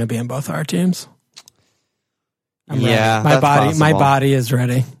 and he's going to be in both our teams. I'm ready. My body is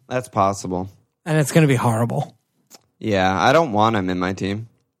ready. That's possible. And it's going to be horrible. Yeah, I don't want him in my team.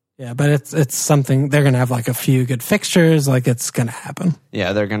 Yeah, but it's something, they're going to have a few good fixtures, it's going to happen.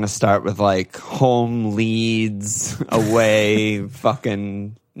 Yeah, they're going to start with home Leeds, away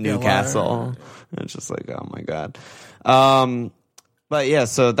fucking Newcastle. It's just oh my God. But yeah,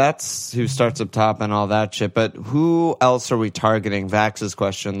 so that's who starts up top and all that shit. But who else are we targeting? Vax's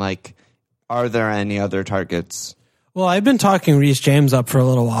question, are there any other targets? Well, I've been talking Reece James up for a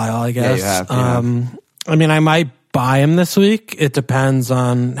little while, I guess. Yeah, you have. I mean, I might buy him this week. It depends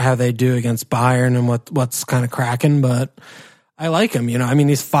on how they do against Bayern and what's kind of cracking, but I like him. I mean,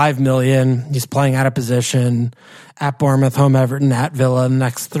 he's $5 million. He's playing out of position at Bournemouth, home Everton, at Villa, the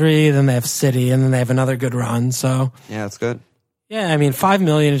next 3. Then they have City, and then they have another good run. So yeah, it's good. Yeah, I mean, $5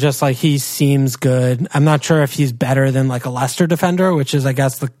 million is just he seems good. I'm not sure if he's better than a Leicester defender, which is, I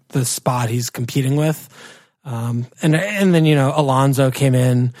guess, the spot he's competing with. And then, Alonso came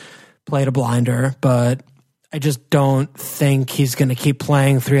in, played a blinder, but I just don't think he's going to keep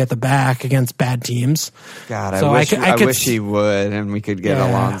playing 3 at the back against bad teams. God, so I wish he would, and we could get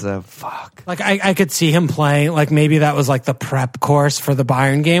Alonso. Fuck. I could see him playing, maybe that was the prep course for the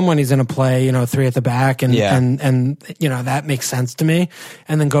Bayern game when he's going to play, 3 at the back, and that makes sense to me.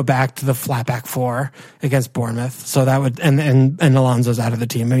 And then go back to the flat back 4 against Bournemouth. So that would, and Alonso's out of the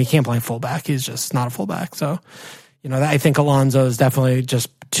team. I mean, he can't play fullback. He's just not a fullback. So, I think Alonso is definitely just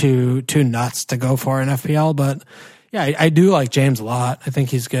too nuts to go for in FPL, but yeah, I do like James a lot. I think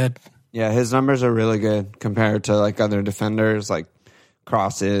he's good. Yeah, his numbers are really good compared to other defenders,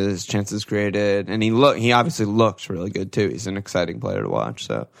 crosses, chances created, and he obviously looks really good too. He's an exciting player to watch.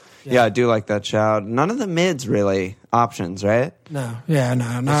 So yeah, I do like that shout. None of the mids really options, right? No,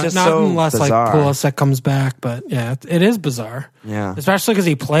 not so unless bizarre. Pulisic comes back. But yeah, it is bizarre. Yeah, especially because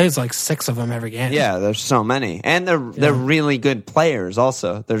he plays 6 of them every game. Yeah, there's so many, and they're really good players.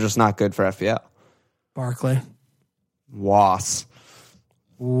 Also, they're just not good for FPL. Barkley, Wassy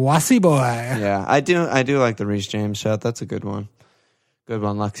boy. Yeah, I do like the Reece James shout. That's a good one. Good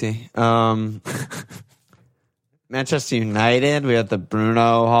one, Lexi. Manchester United, we had the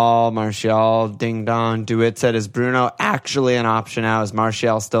Bruno Hall, Martial, Ding Dong. DeWitt said, is Bruno actually an option now? Is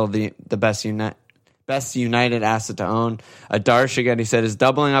Martial still the best United asset to own? Darsh again, he said, is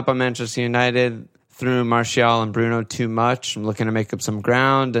doubling up on Manchester United through Martial and Bruno too much? I'm looking to make up some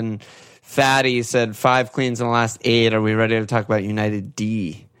ground. And Fatty said, 5 cleans in the last 8. Are we ready to talk about United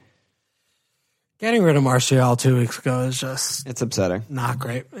D? Getting rid of Martial 2 weeks ago is just... It's upsetting. Not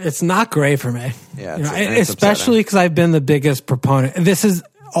great. It's not great for me. Yeah, it's especially because I've been the biggest proponent. This is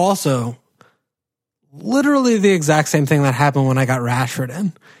also literally the exact same thing that happened when I got Rashford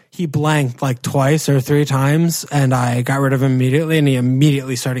in. He blanked like twice or 3 times, and I got rid of him immediately, and he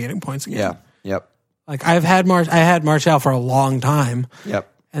immediately started getting points again. Yeah, yep. Like, I had Martial for a long time.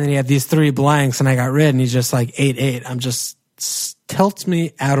 Yep. And then he had these 3 blanks, and I got rid, and he's just like 8-8. I'm just... tilts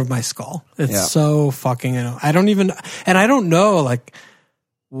me out of my skull. It's so fucking, I don't know like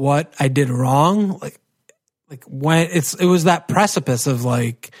what I did wrong. Like when it was that precipice of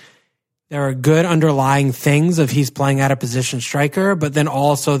like, there are good underlying things of he's playing out of position striker, but then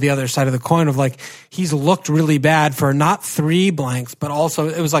also the other side of the coin of like, he's looked really bad for not 3 blanks, but also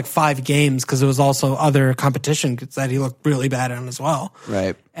it was like 5 games because it was also other competition that he looked really bad in as well.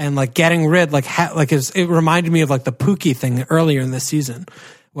 Right. And like getting rid, it reminded me of like the Pookie thing earlier in this season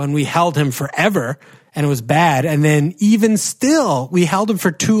when we held him forever and it was bad. And then even still, we held him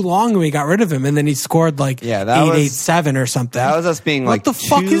for too long and we got rid of him. And then he scored like 8-8-7 or something. That was us being like what the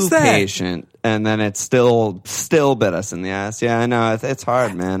fuck is that? Patient. And then it still bit us in the ass. Yeah, I know. It's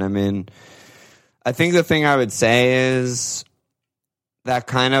hard, man. I mean, I think the thing I would say is that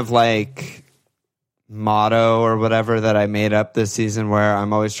kind of like motto or whatever that I made up this season where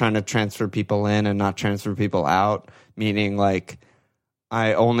I'm always trying to transfer people in and not transfer people out, meaning like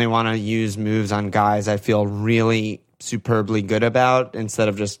I only want to use moves on guys I feel really superbly good about instead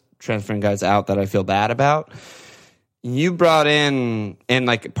of just transferring guys out that I feel bad about. You brought in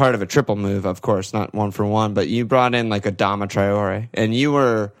like part of a triple move, of course, not 1-for-1, but you brought in like a Adama Traore, and you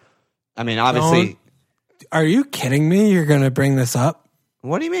were, I mean, obviously. Are you kidding me? You're going to bring this up?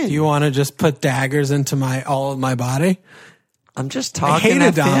 What do you mean? Do you want to just put daggers into all of my body? I'm just talking.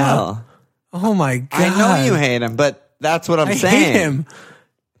 I hate Adama. Oh my God. I know you hate him, but that's what I'm saying. I hate him.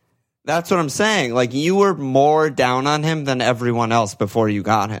 That's what I'm saying. Like, you were more down on him than everyone else before you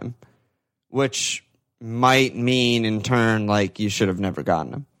got him, which might mean in turn, like, you should have never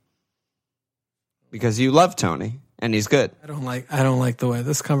gotten him because you love Tony and he's good. I don't like the way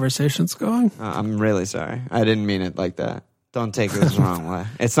this conversation's going. I'm really sorry. I didn't mean it like that. Don't take this the wrong way.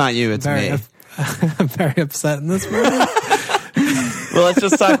 It's not you, it's me. I'm very upset in this moment. Well, let's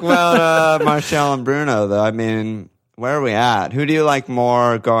just talk about Martial and Bruno, though. I mean, where are we at? Who do you like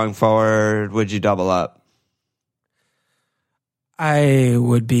more going forward? Would you double up? I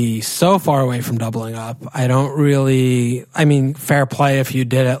would be so far away from doubling up. I mean, fair play if you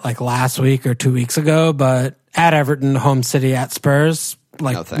did it like last week or 2 weeks ago, but at Everton, home city, at Spurs,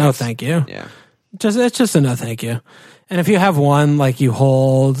 like, no thank you. Yeah. It's just a no thank you. And if you have one, like, you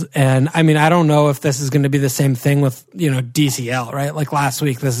hold. And I mean, I don't know if this is going to be the same thing with, DCL, right? Like last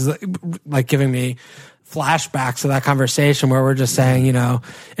week, this is like giving me flashbacks to that conversation where we're just saying,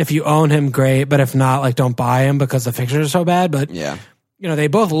 if you own him, great. But if not, like, don't buy him because the fixtures are so bad. But, yeah, they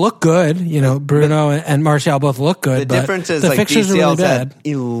both look good. Bruno and Martial both look good. The difference is, the like, fixtures are really bad. had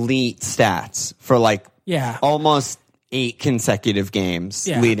elite stats for, like, almost 8 consecutive games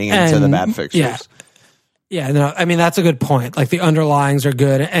leading into the bad fixtures. Yeah, no, I mean, that's a good point. Like, the underlyings are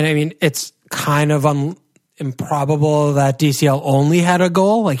good. And I mean, it's kind of improbable that DCL only had a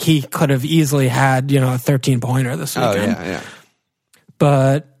goal. Like, he could have easily had, a 13-pointer this weekend. Oh, yeah.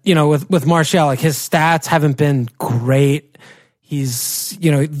 But, with Martial, like, his stats haven't been great. He's,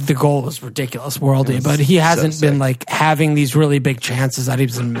 the goal was ridiculous, worldly, but he hasn't been, like, having these really big chances that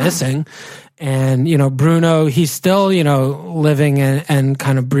he's been missing. And, Bruno, he's still, living and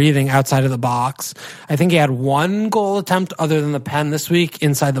kind of breathing outside of the box. I think he had 1 goal attempt other than the pen this week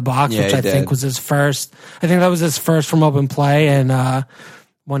inside the box, which I think was his first. I think that was his first from open play in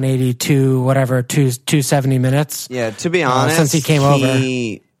 182, whatever, 270 minutes. Yeah, to be honest, since he came over.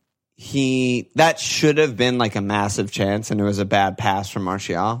 That should have been like a massive chance, and it was a bad pass from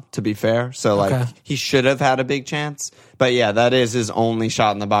Martial, to be fair. So, like, he should have had a big chance. But, yeah, that is his only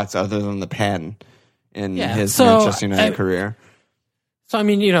shot in the box other than the pen in his Manchester United career. So, I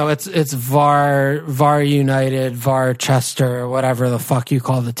mean, it's VAR United, VAR Chester, whatever the fuck you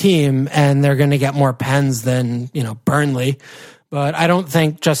call the team, and they're going to get more pens than, Burnley. But I don't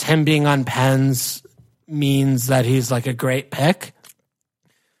think just him being on pens means that he's, like, a great pick.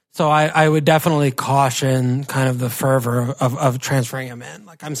 So I would definitely caution kind of the fervor of transferring him in.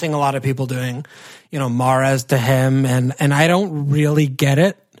 Like I'm seeing a lot of people doing, Mahrez to him, and I don't really get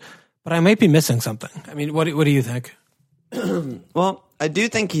it, but I might be missing something. I mean, what do you think? Well, I do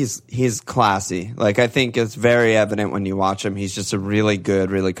think he's classy. Like I think it's very evident when you watch him. He's just a really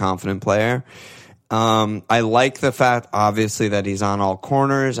good, really confident player. I like the fact, obviously, that he's on all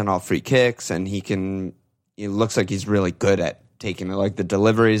corners and all free kicks, and he looks like he's really good at taking it. Like the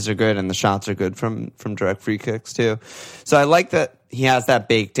deliveries are good and the shots are good from direct free kicks too. So I like that he has that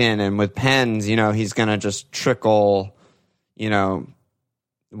baked in, and with Pens, he's going to just trickle, and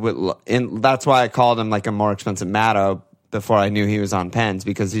that's why I called him like a more expensive Matto before I knew he was on Pens,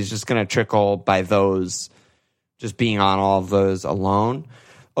 because he's just going to trickle by those, just being on all of those alone.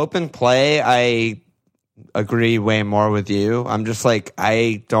 Open play, I agree way more with you. I'm just like,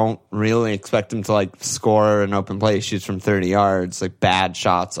 I don't really expect him to like score an open play. He shoots from 30 yards, like bad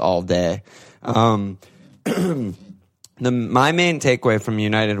shots all day. My main takeaway from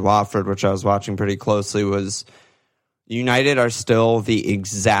United Watford, which I was watching pretty closely, was United are still the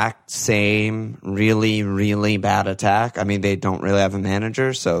exact same really, really bad attack. I mean, they don't really have a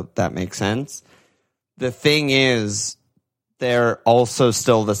manager, so that makes sense. The thing is, they're also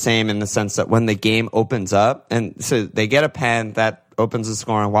still the same in the sense that when the game opens up, and so they get a pen that opens the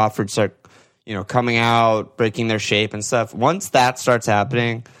score, and Watford start, coming out, breaking their shape and stuff. Once that starts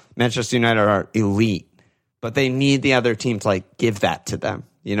happening, Manchester United are elite, but they need the other team to like give that to them.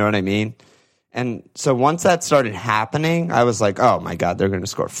 You know what I mean? And so once that started happening, I was like, oh my God, they're going to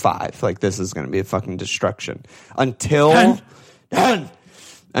score 5. Like this is going to be a fucking destruction. Until that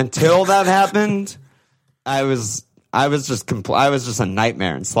happened, I was just a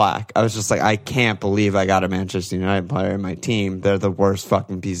nightmare in Slack. I was just like, I can't believe I got a Manchester United player in my team. They're the worst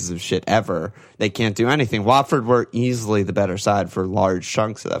fucking pieces of shit ever. They can't do anything. Watford were easily the better side for large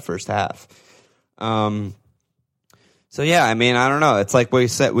chunks of that first half. So yeah, I mean, I don't know. It's like we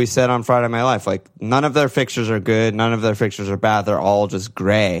said on Friday Night Live, like none of their fixtures are good, none of their fixtures are bad. They're all just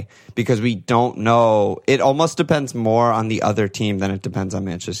gray because we don't know. It almost depends more on the other team than it depends on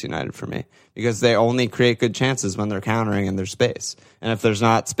Manchester United for me, because they only create good chances when they're countering in their space. And if there's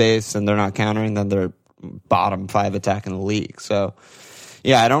not space and they're not countering, then they're bottom 5 attack in the league. So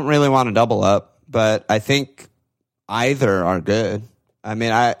yeah, I don't really want to double up, but I think either are good. I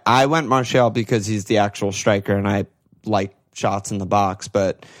mean, I went Martial because he's the actual striker and I like shots in the box,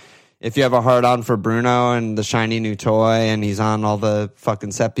 but if you have a hard on for Bruno and the shiny new toy and he's on all the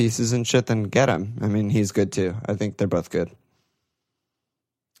fucking set pieces and shit, then get him. I mean, he's good too. I think they're both good.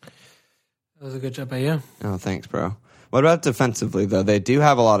 That was a good job by you. Oh, thanks, bro. What about defensively, though? They do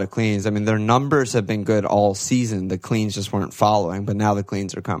have a lot of cleans. I mean, their numbers have been good all season. The cleans just weren't following, but now the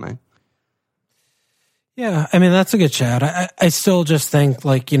cleans are coming. Yeah, I mean, that's a good shout. I still just think,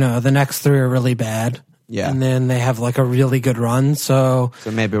 like, the next 3 are really bad. Yeah. And then they have, like, a really good run. So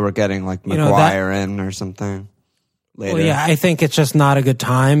maybe we're getting, like, Maguire in or something later. Well, yeah, I think it's just not a good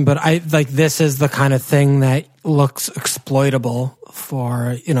time. But this is the kind of thing that looks exploitable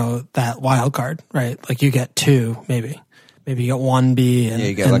for, that wild card, right? Like, you get 2, maybe. Maybe you get 1B. And,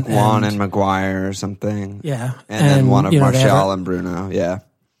 you get, Juan and Maguire or something. Yeah. And then one of Martial and Bruno, yeah.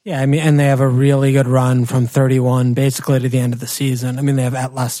 Yeah, I mean, and they have a really good run from 31 basically to the end of the season. I mean, they have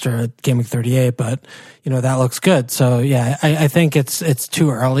at Leicester game week 38, but that looks good. So yeah, I think it's too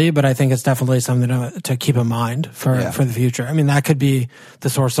early, but I think it's definitely something to keep in mind for the future. I mean, that could be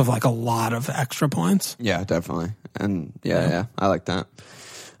the source of like a lot of extra points. Yeah, definitely. And yeah, I like that.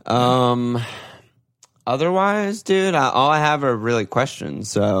 Otherwise, dude, all I have are really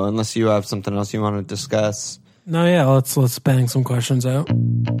questions. So unless you have something else you want to discuss. No, yeah, let's bang some questions out.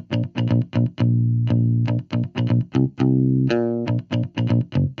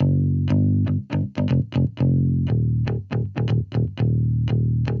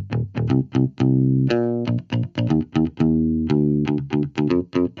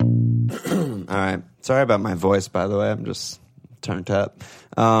 All right. Sorry about my voice, by the way. I'm just turned up.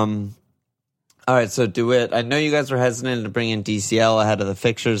 All right, so DeWitt, I know you guys were hesitant to bring in DCL ahead of the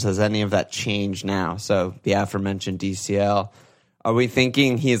fixtures. Has any of that changed now? So the aforementioned DCL. Are we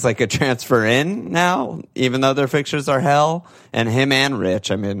thinking he's like a transfer in now, even though their fixtures are hell? And him and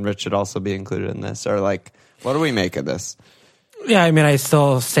Rich, I mean, Rich should also be included in this. Or like, what do we make of this? Yeah, I mean, I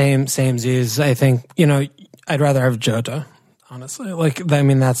still, same Z's. I think, I'd rather have Jota. Honestly,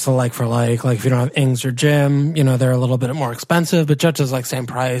 that's the like for like. Like if you don't have Ings or Jim, they're a little bit more expensive, but Jota's like same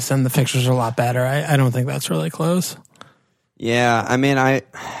price and the fixtures are a lot better. I don't think that's really close. Yeah, I mean, I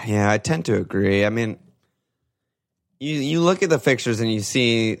tend to agree. I mean, you look at the fixtures and you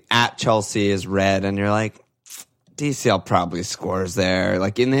see at Chelsea is red and you're like, DCL probably scores there.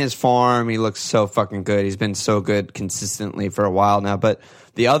 Like, in his form, he looks so fucking good. He's been so good consistently for a while now. But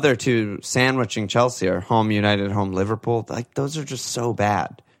the other two, sandwiching Chelsea, are home United, home Liverpool. Like, those are just so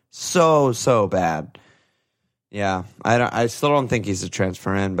bad. So bad. Yeah, I still don't think he's a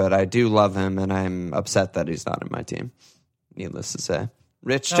transfer in, but I do love him, and I'm upset that he's not in my team. Needless to say.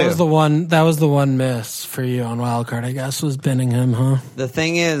 Rich, too. That was the one miss for you on wildcard, I guess, was Binningham, huh? The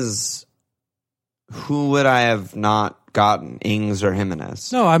thing is, who would I have not gotten, Ings or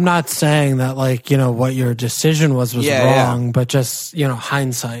Jimenez? No, I'm not saying that, like, what your decision was wrong, but just,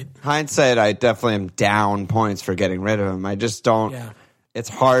 hindsight. Hindsight, I definitely am down points for getting rid of him. I just don't... Yeah. It's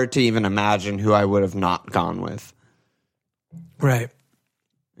hard to even imagine who I would have not gone with. Right.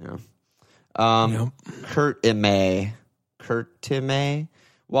 Yeah. Kurt Ime.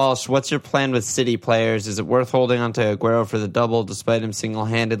 Walsh, what's your plan with City players? Is it worth holding on to Aguero for the double despite him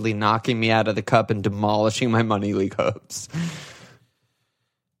single-handedly knocking me out of the cup and demolishing my money league hopes?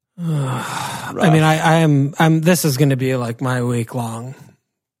 I mean, I'm this is going to be like my week-long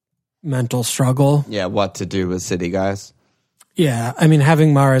mental struggle. Yeah, what to do with City guys? Yeah, I mean,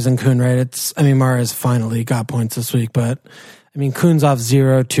 having Mahrez and Kuhn, right? Mahrez finally got points this week, but I mean, Kuhn's off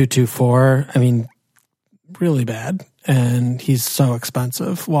 0.224. I mean, really bad, and he's so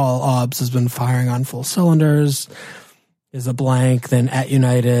expensive. While Obbs has been firing on full cylinders, is a blank. Then at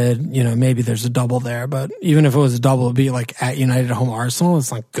United, maybe there's a double there, but even if it was a double, it'd be like at United home Arsenal.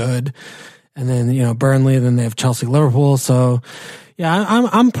 It's not good. And then Burnley. Then they have Chelsea, Liverpool. So. Yeah,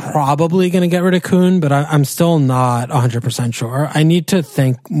 I'm probably going to get rid of Kuhn, but I'm still not 100% sure. I need to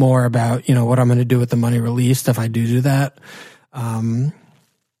think more about, what I'm going to do with the money released if I do that.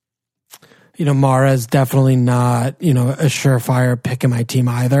 Mahrez definitely not, a surefire pick in my team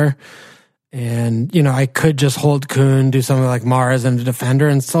either. And, I could just hold Kuhn, do something like Mahrez and a defender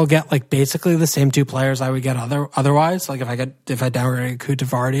and still get like basically the same two players I would get otherwise. Like if I downgrade Kuhn to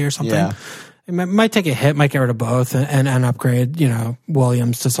Vardy or something. Yeah. It might take a hit, might get rid of both and upgrade,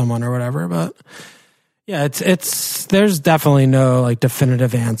 Williams to someone or whatever. But yeah, there's definitely no like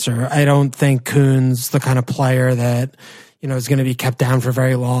definitive answer. I don't think Kuhn's the kind of player that, is going to be kept down for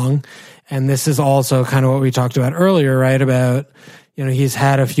very long. And this is also kind of what we talked about earlier, right? About, he's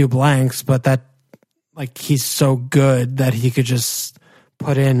had a few blanks, but that like he's so good that he could just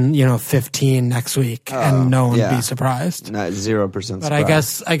put in 15 next week and no one would be surprised. Not 0%. But I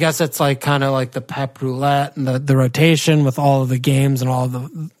guess it's like kind of like the Pep roulette and the rotation with all of the games and all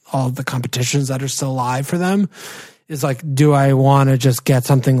of the competitions that are still live for them is like, do I want to just get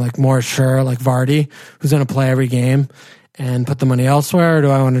something like more sure, like Vardy, who's going to play every game and put the money elsewhere, or do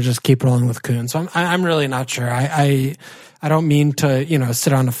I want to just keep rolling with Kuhn? So I'm really not sure. I don't mean to,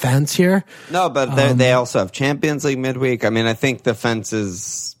 sit on a fence here. No, but they also have Champions League midweek. I mean, I think the fence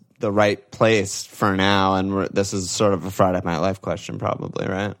is the right place for now, and this is sort of a Friday Night Live question probably,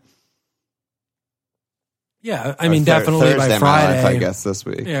 right? Yeah, I mean, definitely Thursday by Friday. Life, I guess, this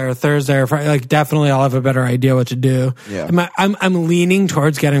week. Yeah, or Thursday or Friday. Like, definitely I'll have a better idea what to do. Yeah. I'm leaning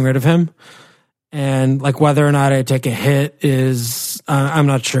towards getting rid of him. And like whether or not I take a hit is, I'm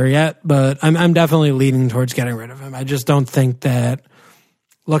not sure yet, but I'm definitely leaning towards getting rid of him. I just don't think that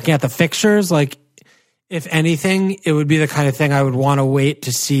looking at the fixtures, like if anything, it would be the kind of thing I would want to wait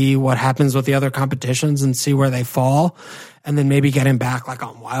to see what happens with the other competitions and see where they fall and then maybe get him back like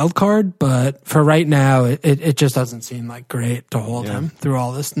on wild card. But for right now, it just doesn't seem like great to hold him through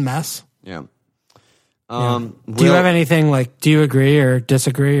all this mess. Yeah. Do you have anything like, do you agree or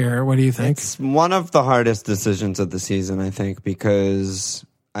disagree or what do you think? It's one of the hardest decisions of the season, I think, because,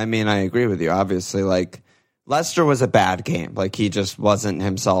 I mean, I agree with you, obviously. Like, Leicester was a bad game. Like, he just wasn't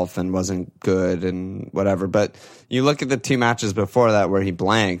himself and wasn't good and whatever. But you look at the two matches before that where he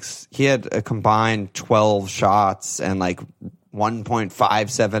blanks, he had a combined 12 shots and like 1.57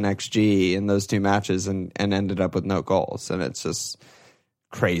 XG in those two matches and ended up with no goals. And it's just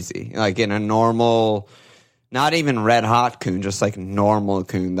crazy. Like, in a normal... Not even red hot Kuhn, just like normal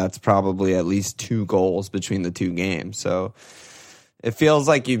Kuhn. That's probably at least 2 goals between the two games. So it feels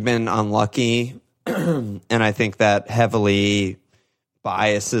like you've been unlucky. And I think that heavily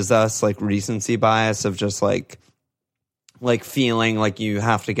biases us, like recency bias of just like feeling like you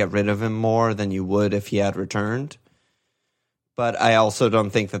have to get rid of him more than you would if he had returned. But I also don't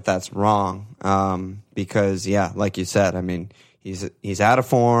think that that's wrong. Because yeah, like you said, I mean, he's out of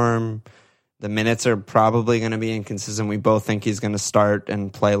form. The minutes are probably going to be inconsistent. We both think he's going to start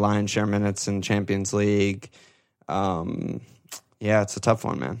and play lion's share minutes in Champions League. Yeah, it's a tough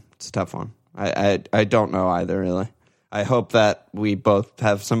one, man. It's a tough one. I don't know either, really. I hope that we both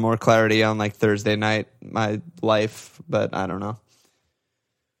have some more clarity on like Thursday night, my life, but I don't know.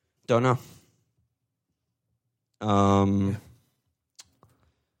 Don't know. So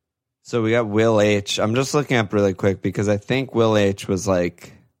we got Will H. I'm just looking up really quick because I think Will H was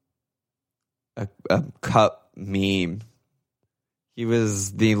like a cup meme. He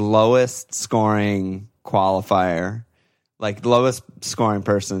was the lowest scoring qualifier, like lowest scoring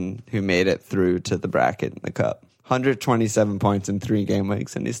person who made it through to the bracket in the cup. 127 points in 3 game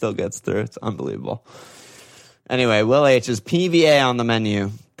weeks, and he still gets through. It's unbelievable. Anyway, Will H's PVA on the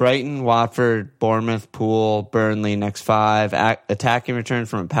menu. Brighton, Watford, Bournemouth, Poole, Burnley, next 5. Attacking return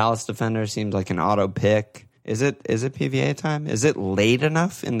from a Palace defender seems like an auto pick. Is it PVA time? Is it late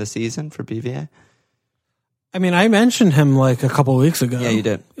enough in the season for PVA? I mean, I mentioned him like a couple of weeks ago. Yeah, you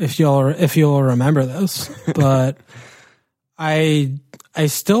did. If you'll remember this, but I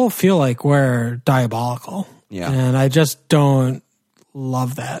still feel like we're diabolical. Yeah, and I just don't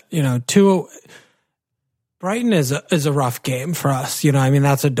love that. Brighton is a rough game for us. I mean,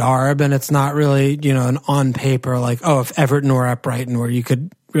 that's a derb, and it's not really, an on paper like, oh, if Everton were at Brighton, where you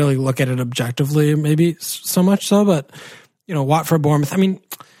could really look at it objectively, maybe so much so. But, Watford, Bournemouth, I mean,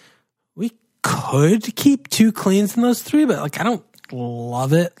 we could keep 2 cleans in those 3, but like, I don't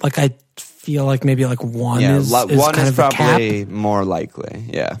love it. Like, I feel like maybe like one is one kind is of probably more likely.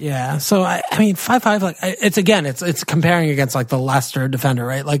 Yeah. Yeah. So I mean, 5-5, like it's comparing against like the Leicester defender,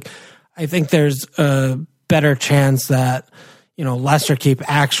 right? Like, I think there's a better chance that, Leicester keep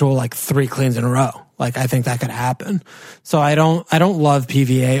actual like 3 cleans in a row. Like, I think that could happen. So I don't love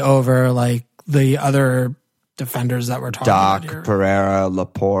PVA over like the other defenders that we're talking about here. Pereira,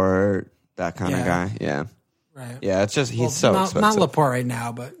 Laporte, that kind of guy. Yeah. Right. Yeah, it's just he's so expensive. Not Laporte right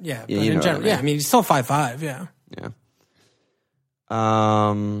now, but yeah. But in general, I mean, he's still 5'5", yeah.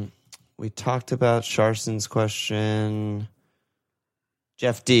 Yeah. We talked about Sharson's question.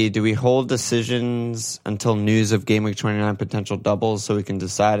 Jeff D, do we hold decisions until news of Game Week 29 potential doubles so we can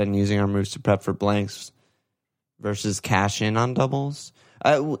decide on using our moves to prep for blanks versus cash in on doubles?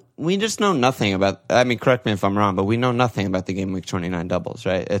 We just know nothing about, I mean, correct me if I'm wrong, but we know nothing about the Game Week 29 doubles,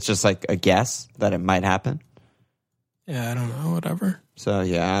 right? It's just like a guess that it might happen. Yeah, I don't know, whatever. So,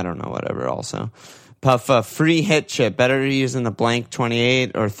 yeah, I don't know, whatever also. Puff, free hit chip, better to use in the blank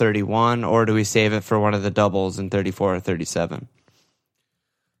 28 or 31, or do we save it for one of the doubles in 34 or 37?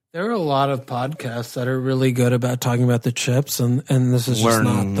 There are a lot of podcasts that are really good about talking about the chips, and this is just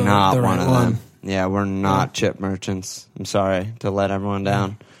not the right one. Yeah, we're not chip merchants. I'm sorry to let everyone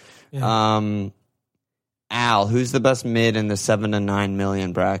down. Yeah. Al, who's the best mid in the 7 to 9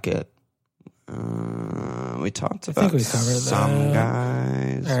 million bracket? We talked about, I think we covered some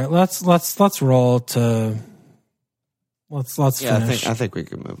guys. All right, let's roll to let's finish. I think we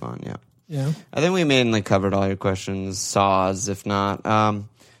could move on. Yeah. I think we mainly covered all your questions. Saws, if not.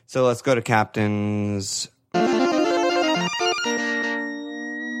 So let's go to captains.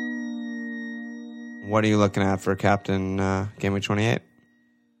 What are you looking at for captain Game Week 28?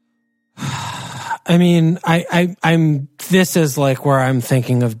 I mean, I'm. This is like where I'm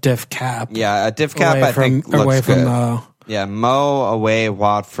thinking of diff cap. Yeah, a diff cap. I think looks away from good. Mo. Yeah, Mo away.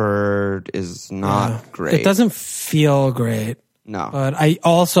 Watford is not great. It doesn't feel great. No, but I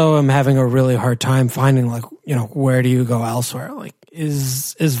also am having a really hard time finding like where do you go elsewhere? Like,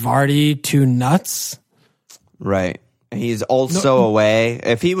 is Vardy too nuts? Right. He's also away.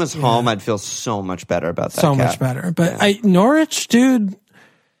 If he was home, I'd feel so much better about that. Much better. But Norwich, dude.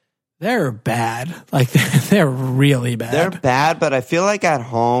 They're bad. Like, they're really bad. They're bad, but I feel like at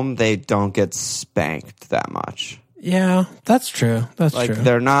home, they don't get spanked that much. Yeah, that's true. That's true.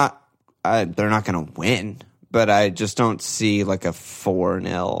 They're not going to win, but I just don't see like a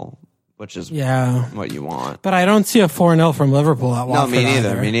 4-0, which is what you want. But I don't see a 4-0 from Liverpool at Watford.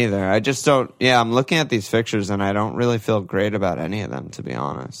 No, me neither. I just don't. Yeah, I'm looking at these fixtures, and I don't really feel great about any of them, to be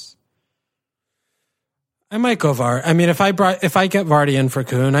honest. I might go Vardy. I mean, if I get Vardy in for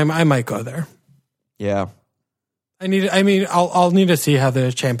Kuhn, I might go there. Yeah. I'll need to see how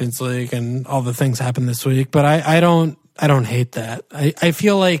the Champions League and all the things happen this week, but I don't hate that. I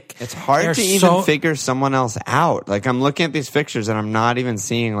feel like it's hard to even figure someone else out. Like, I'm looking at these fixtures and I'm not even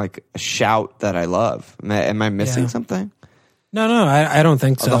seeing like a shout that I love. Am I missing something? No, I don't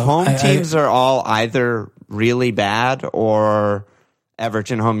think so. The home teams are all either really bad or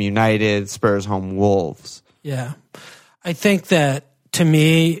Everton home United, Spurs home Wolves. Yeah. I think that, to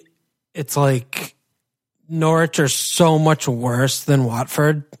me, it's like Norwich are so much worse than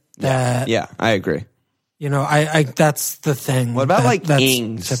Watford that... Yeah, I agree. I that's the thing. What about that's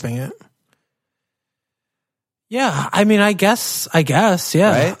Ings? Tipping it. Yeah, I mean, I guess,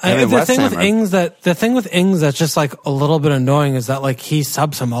 yeah. Right? The thing with Ings that's just like a little bit annoying is that like he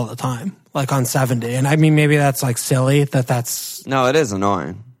subs him all the time, like on 70. And I mean, maybe that's like silly that's... No, it is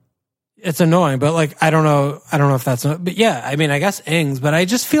annoying. It's annoying, but like, I don't know if that's not, but yeah, I mean, I guess Ings, but I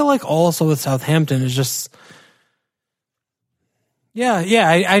just feel like also with Southampton is just, I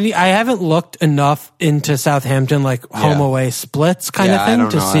haven't looked enough into Southampton, like home away splits kind of thing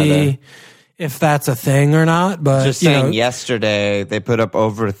to see if that's a thing or not. But just saying, yesterday they put up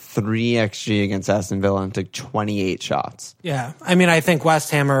over 3 XG against Aston Villa and took 28 shots. Yeah, I mean, I think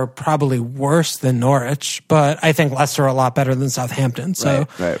West Ham are probably worse than Norwich, but I think Leicester are a lot better than Southampton. So,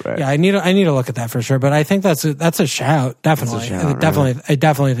 right. Yeah, I need to look at that for sure. But I think that's a shout, definitely. I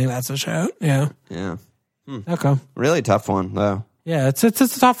definitely think that's a shout. Yeah. Okay. Really tough one though. Yeah, it's a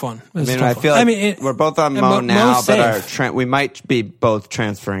tough one. I feel like we're both on Mo now, but we might be both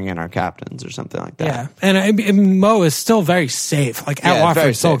transferring in our captains or something like that. Yeah, and Mo is still very safe. Like at Watford,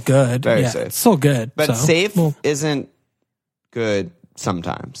 it's still good. Very safe. It's still good. But safe isn't good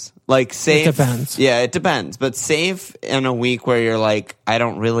sometimes. Like safe, it depends. Yeah, it depends. But safe in a week where you're like, I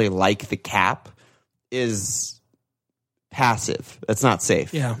don't really like the cap, is passive. It's not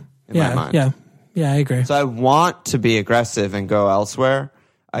safe. Yeah, in my mind. Yeah, I agree. So I want to be aggressive and go elsewhere.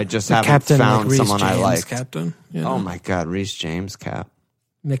 I just haven't found like someone James I like. Captain. You know? Oh my God, Reece James cap.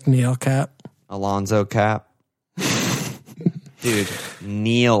 McNeil cap. Alonso cap. Dude,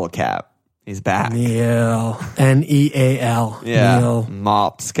 Neil cap. He's back. Neil. Neal. Yeah. Neil.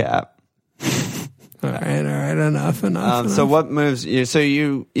 Mops cap. All right. Enough. So what moves?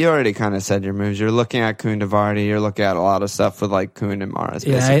 You already kind of said your moves. You're looking at Koundavardy. You're looking at a lot of stuff with like Kound and Mahrez.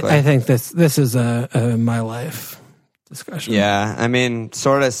 Yeah, I think this is a my life discussion. Yeah, I mean,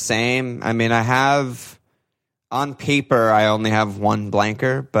 sort of same. I mean, I have on paper I only have one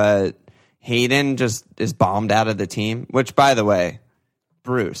blanker, but Hayden just is bombed out of the team. Which, by the way,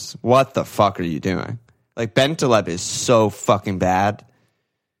 Bruce, what the fuck are you doing? Like Bentaleb is so fucking bad.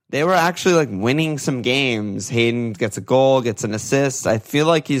 They were actually like winning some games. Hayden gets a goal, gets an assist. I feel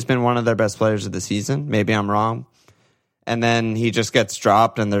like he's been one of their best players of the season. Maybe I'm wrong. And then he just gets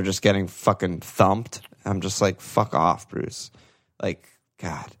dropped and they're just getting fucking thumped. I'm just like, fuck off, Bruce. Like,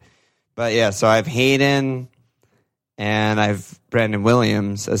 God. But yeah, so I have Hayden and I have Brandon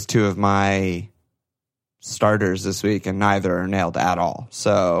Williams as 2 of my starters this week, and neither are nailed at all.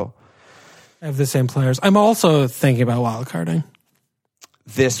 So I have the same players. I'm also thinking about wildcarding.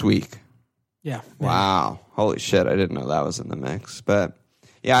 This week. Yeah. Wow. Holy shit. I didn't know that was in the mix. But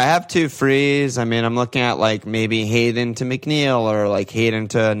yeah, I have 2 frees. I mean, I'm looking at like maybe Hayden to McNeil or like Hayden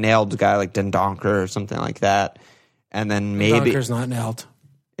to a nailed guy like Dendoncker or something like that. And then maybe. Dendonker's not nailed.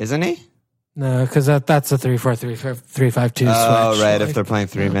 Isn't he? No, because that's a 3-4-3-5-2 switch. Oh, right. Like, if they're playing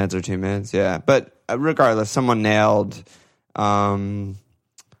 3 mids or 2 mids. Yeah. But regardless, someone nailed. I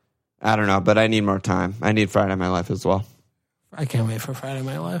don't know, but I need more time. I need Friday My Life as well. I can't wait for Friday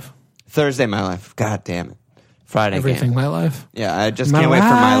My Life. Thursday My Life. God damn it. Friday Everything game. My Life. Yeah, I just can't wait for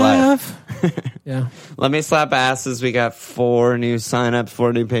My Life. Yeah. Let me slap asses. We got 4 new signups,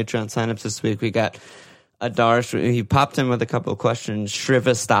 4 new Patreon signups this week. We got Adarsh. He popped in with a couple of questions.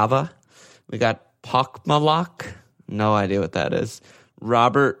 Shrivastava. We got Pokmalak. No idea what that is.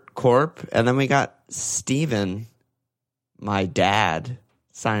 Robert Corp. And then we got Steven, my dad,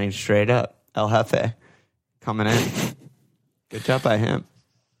 signing straight up. El Jefe coming in. Good job by him.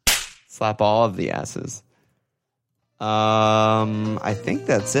 Slap all of the asses. I think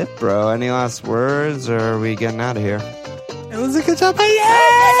that's it, bro. Any last words, or are we getting out of here? It was a good job by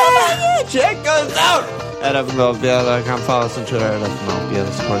you. Check goes out at FMLBL.com. Follow us on Twitter at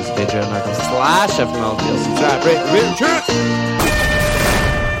FMLBL. Support us at Patreon.com/FMLBL. Subscribe, rate, review,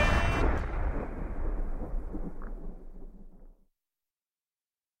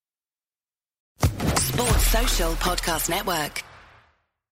 Sports Social Podcast Network.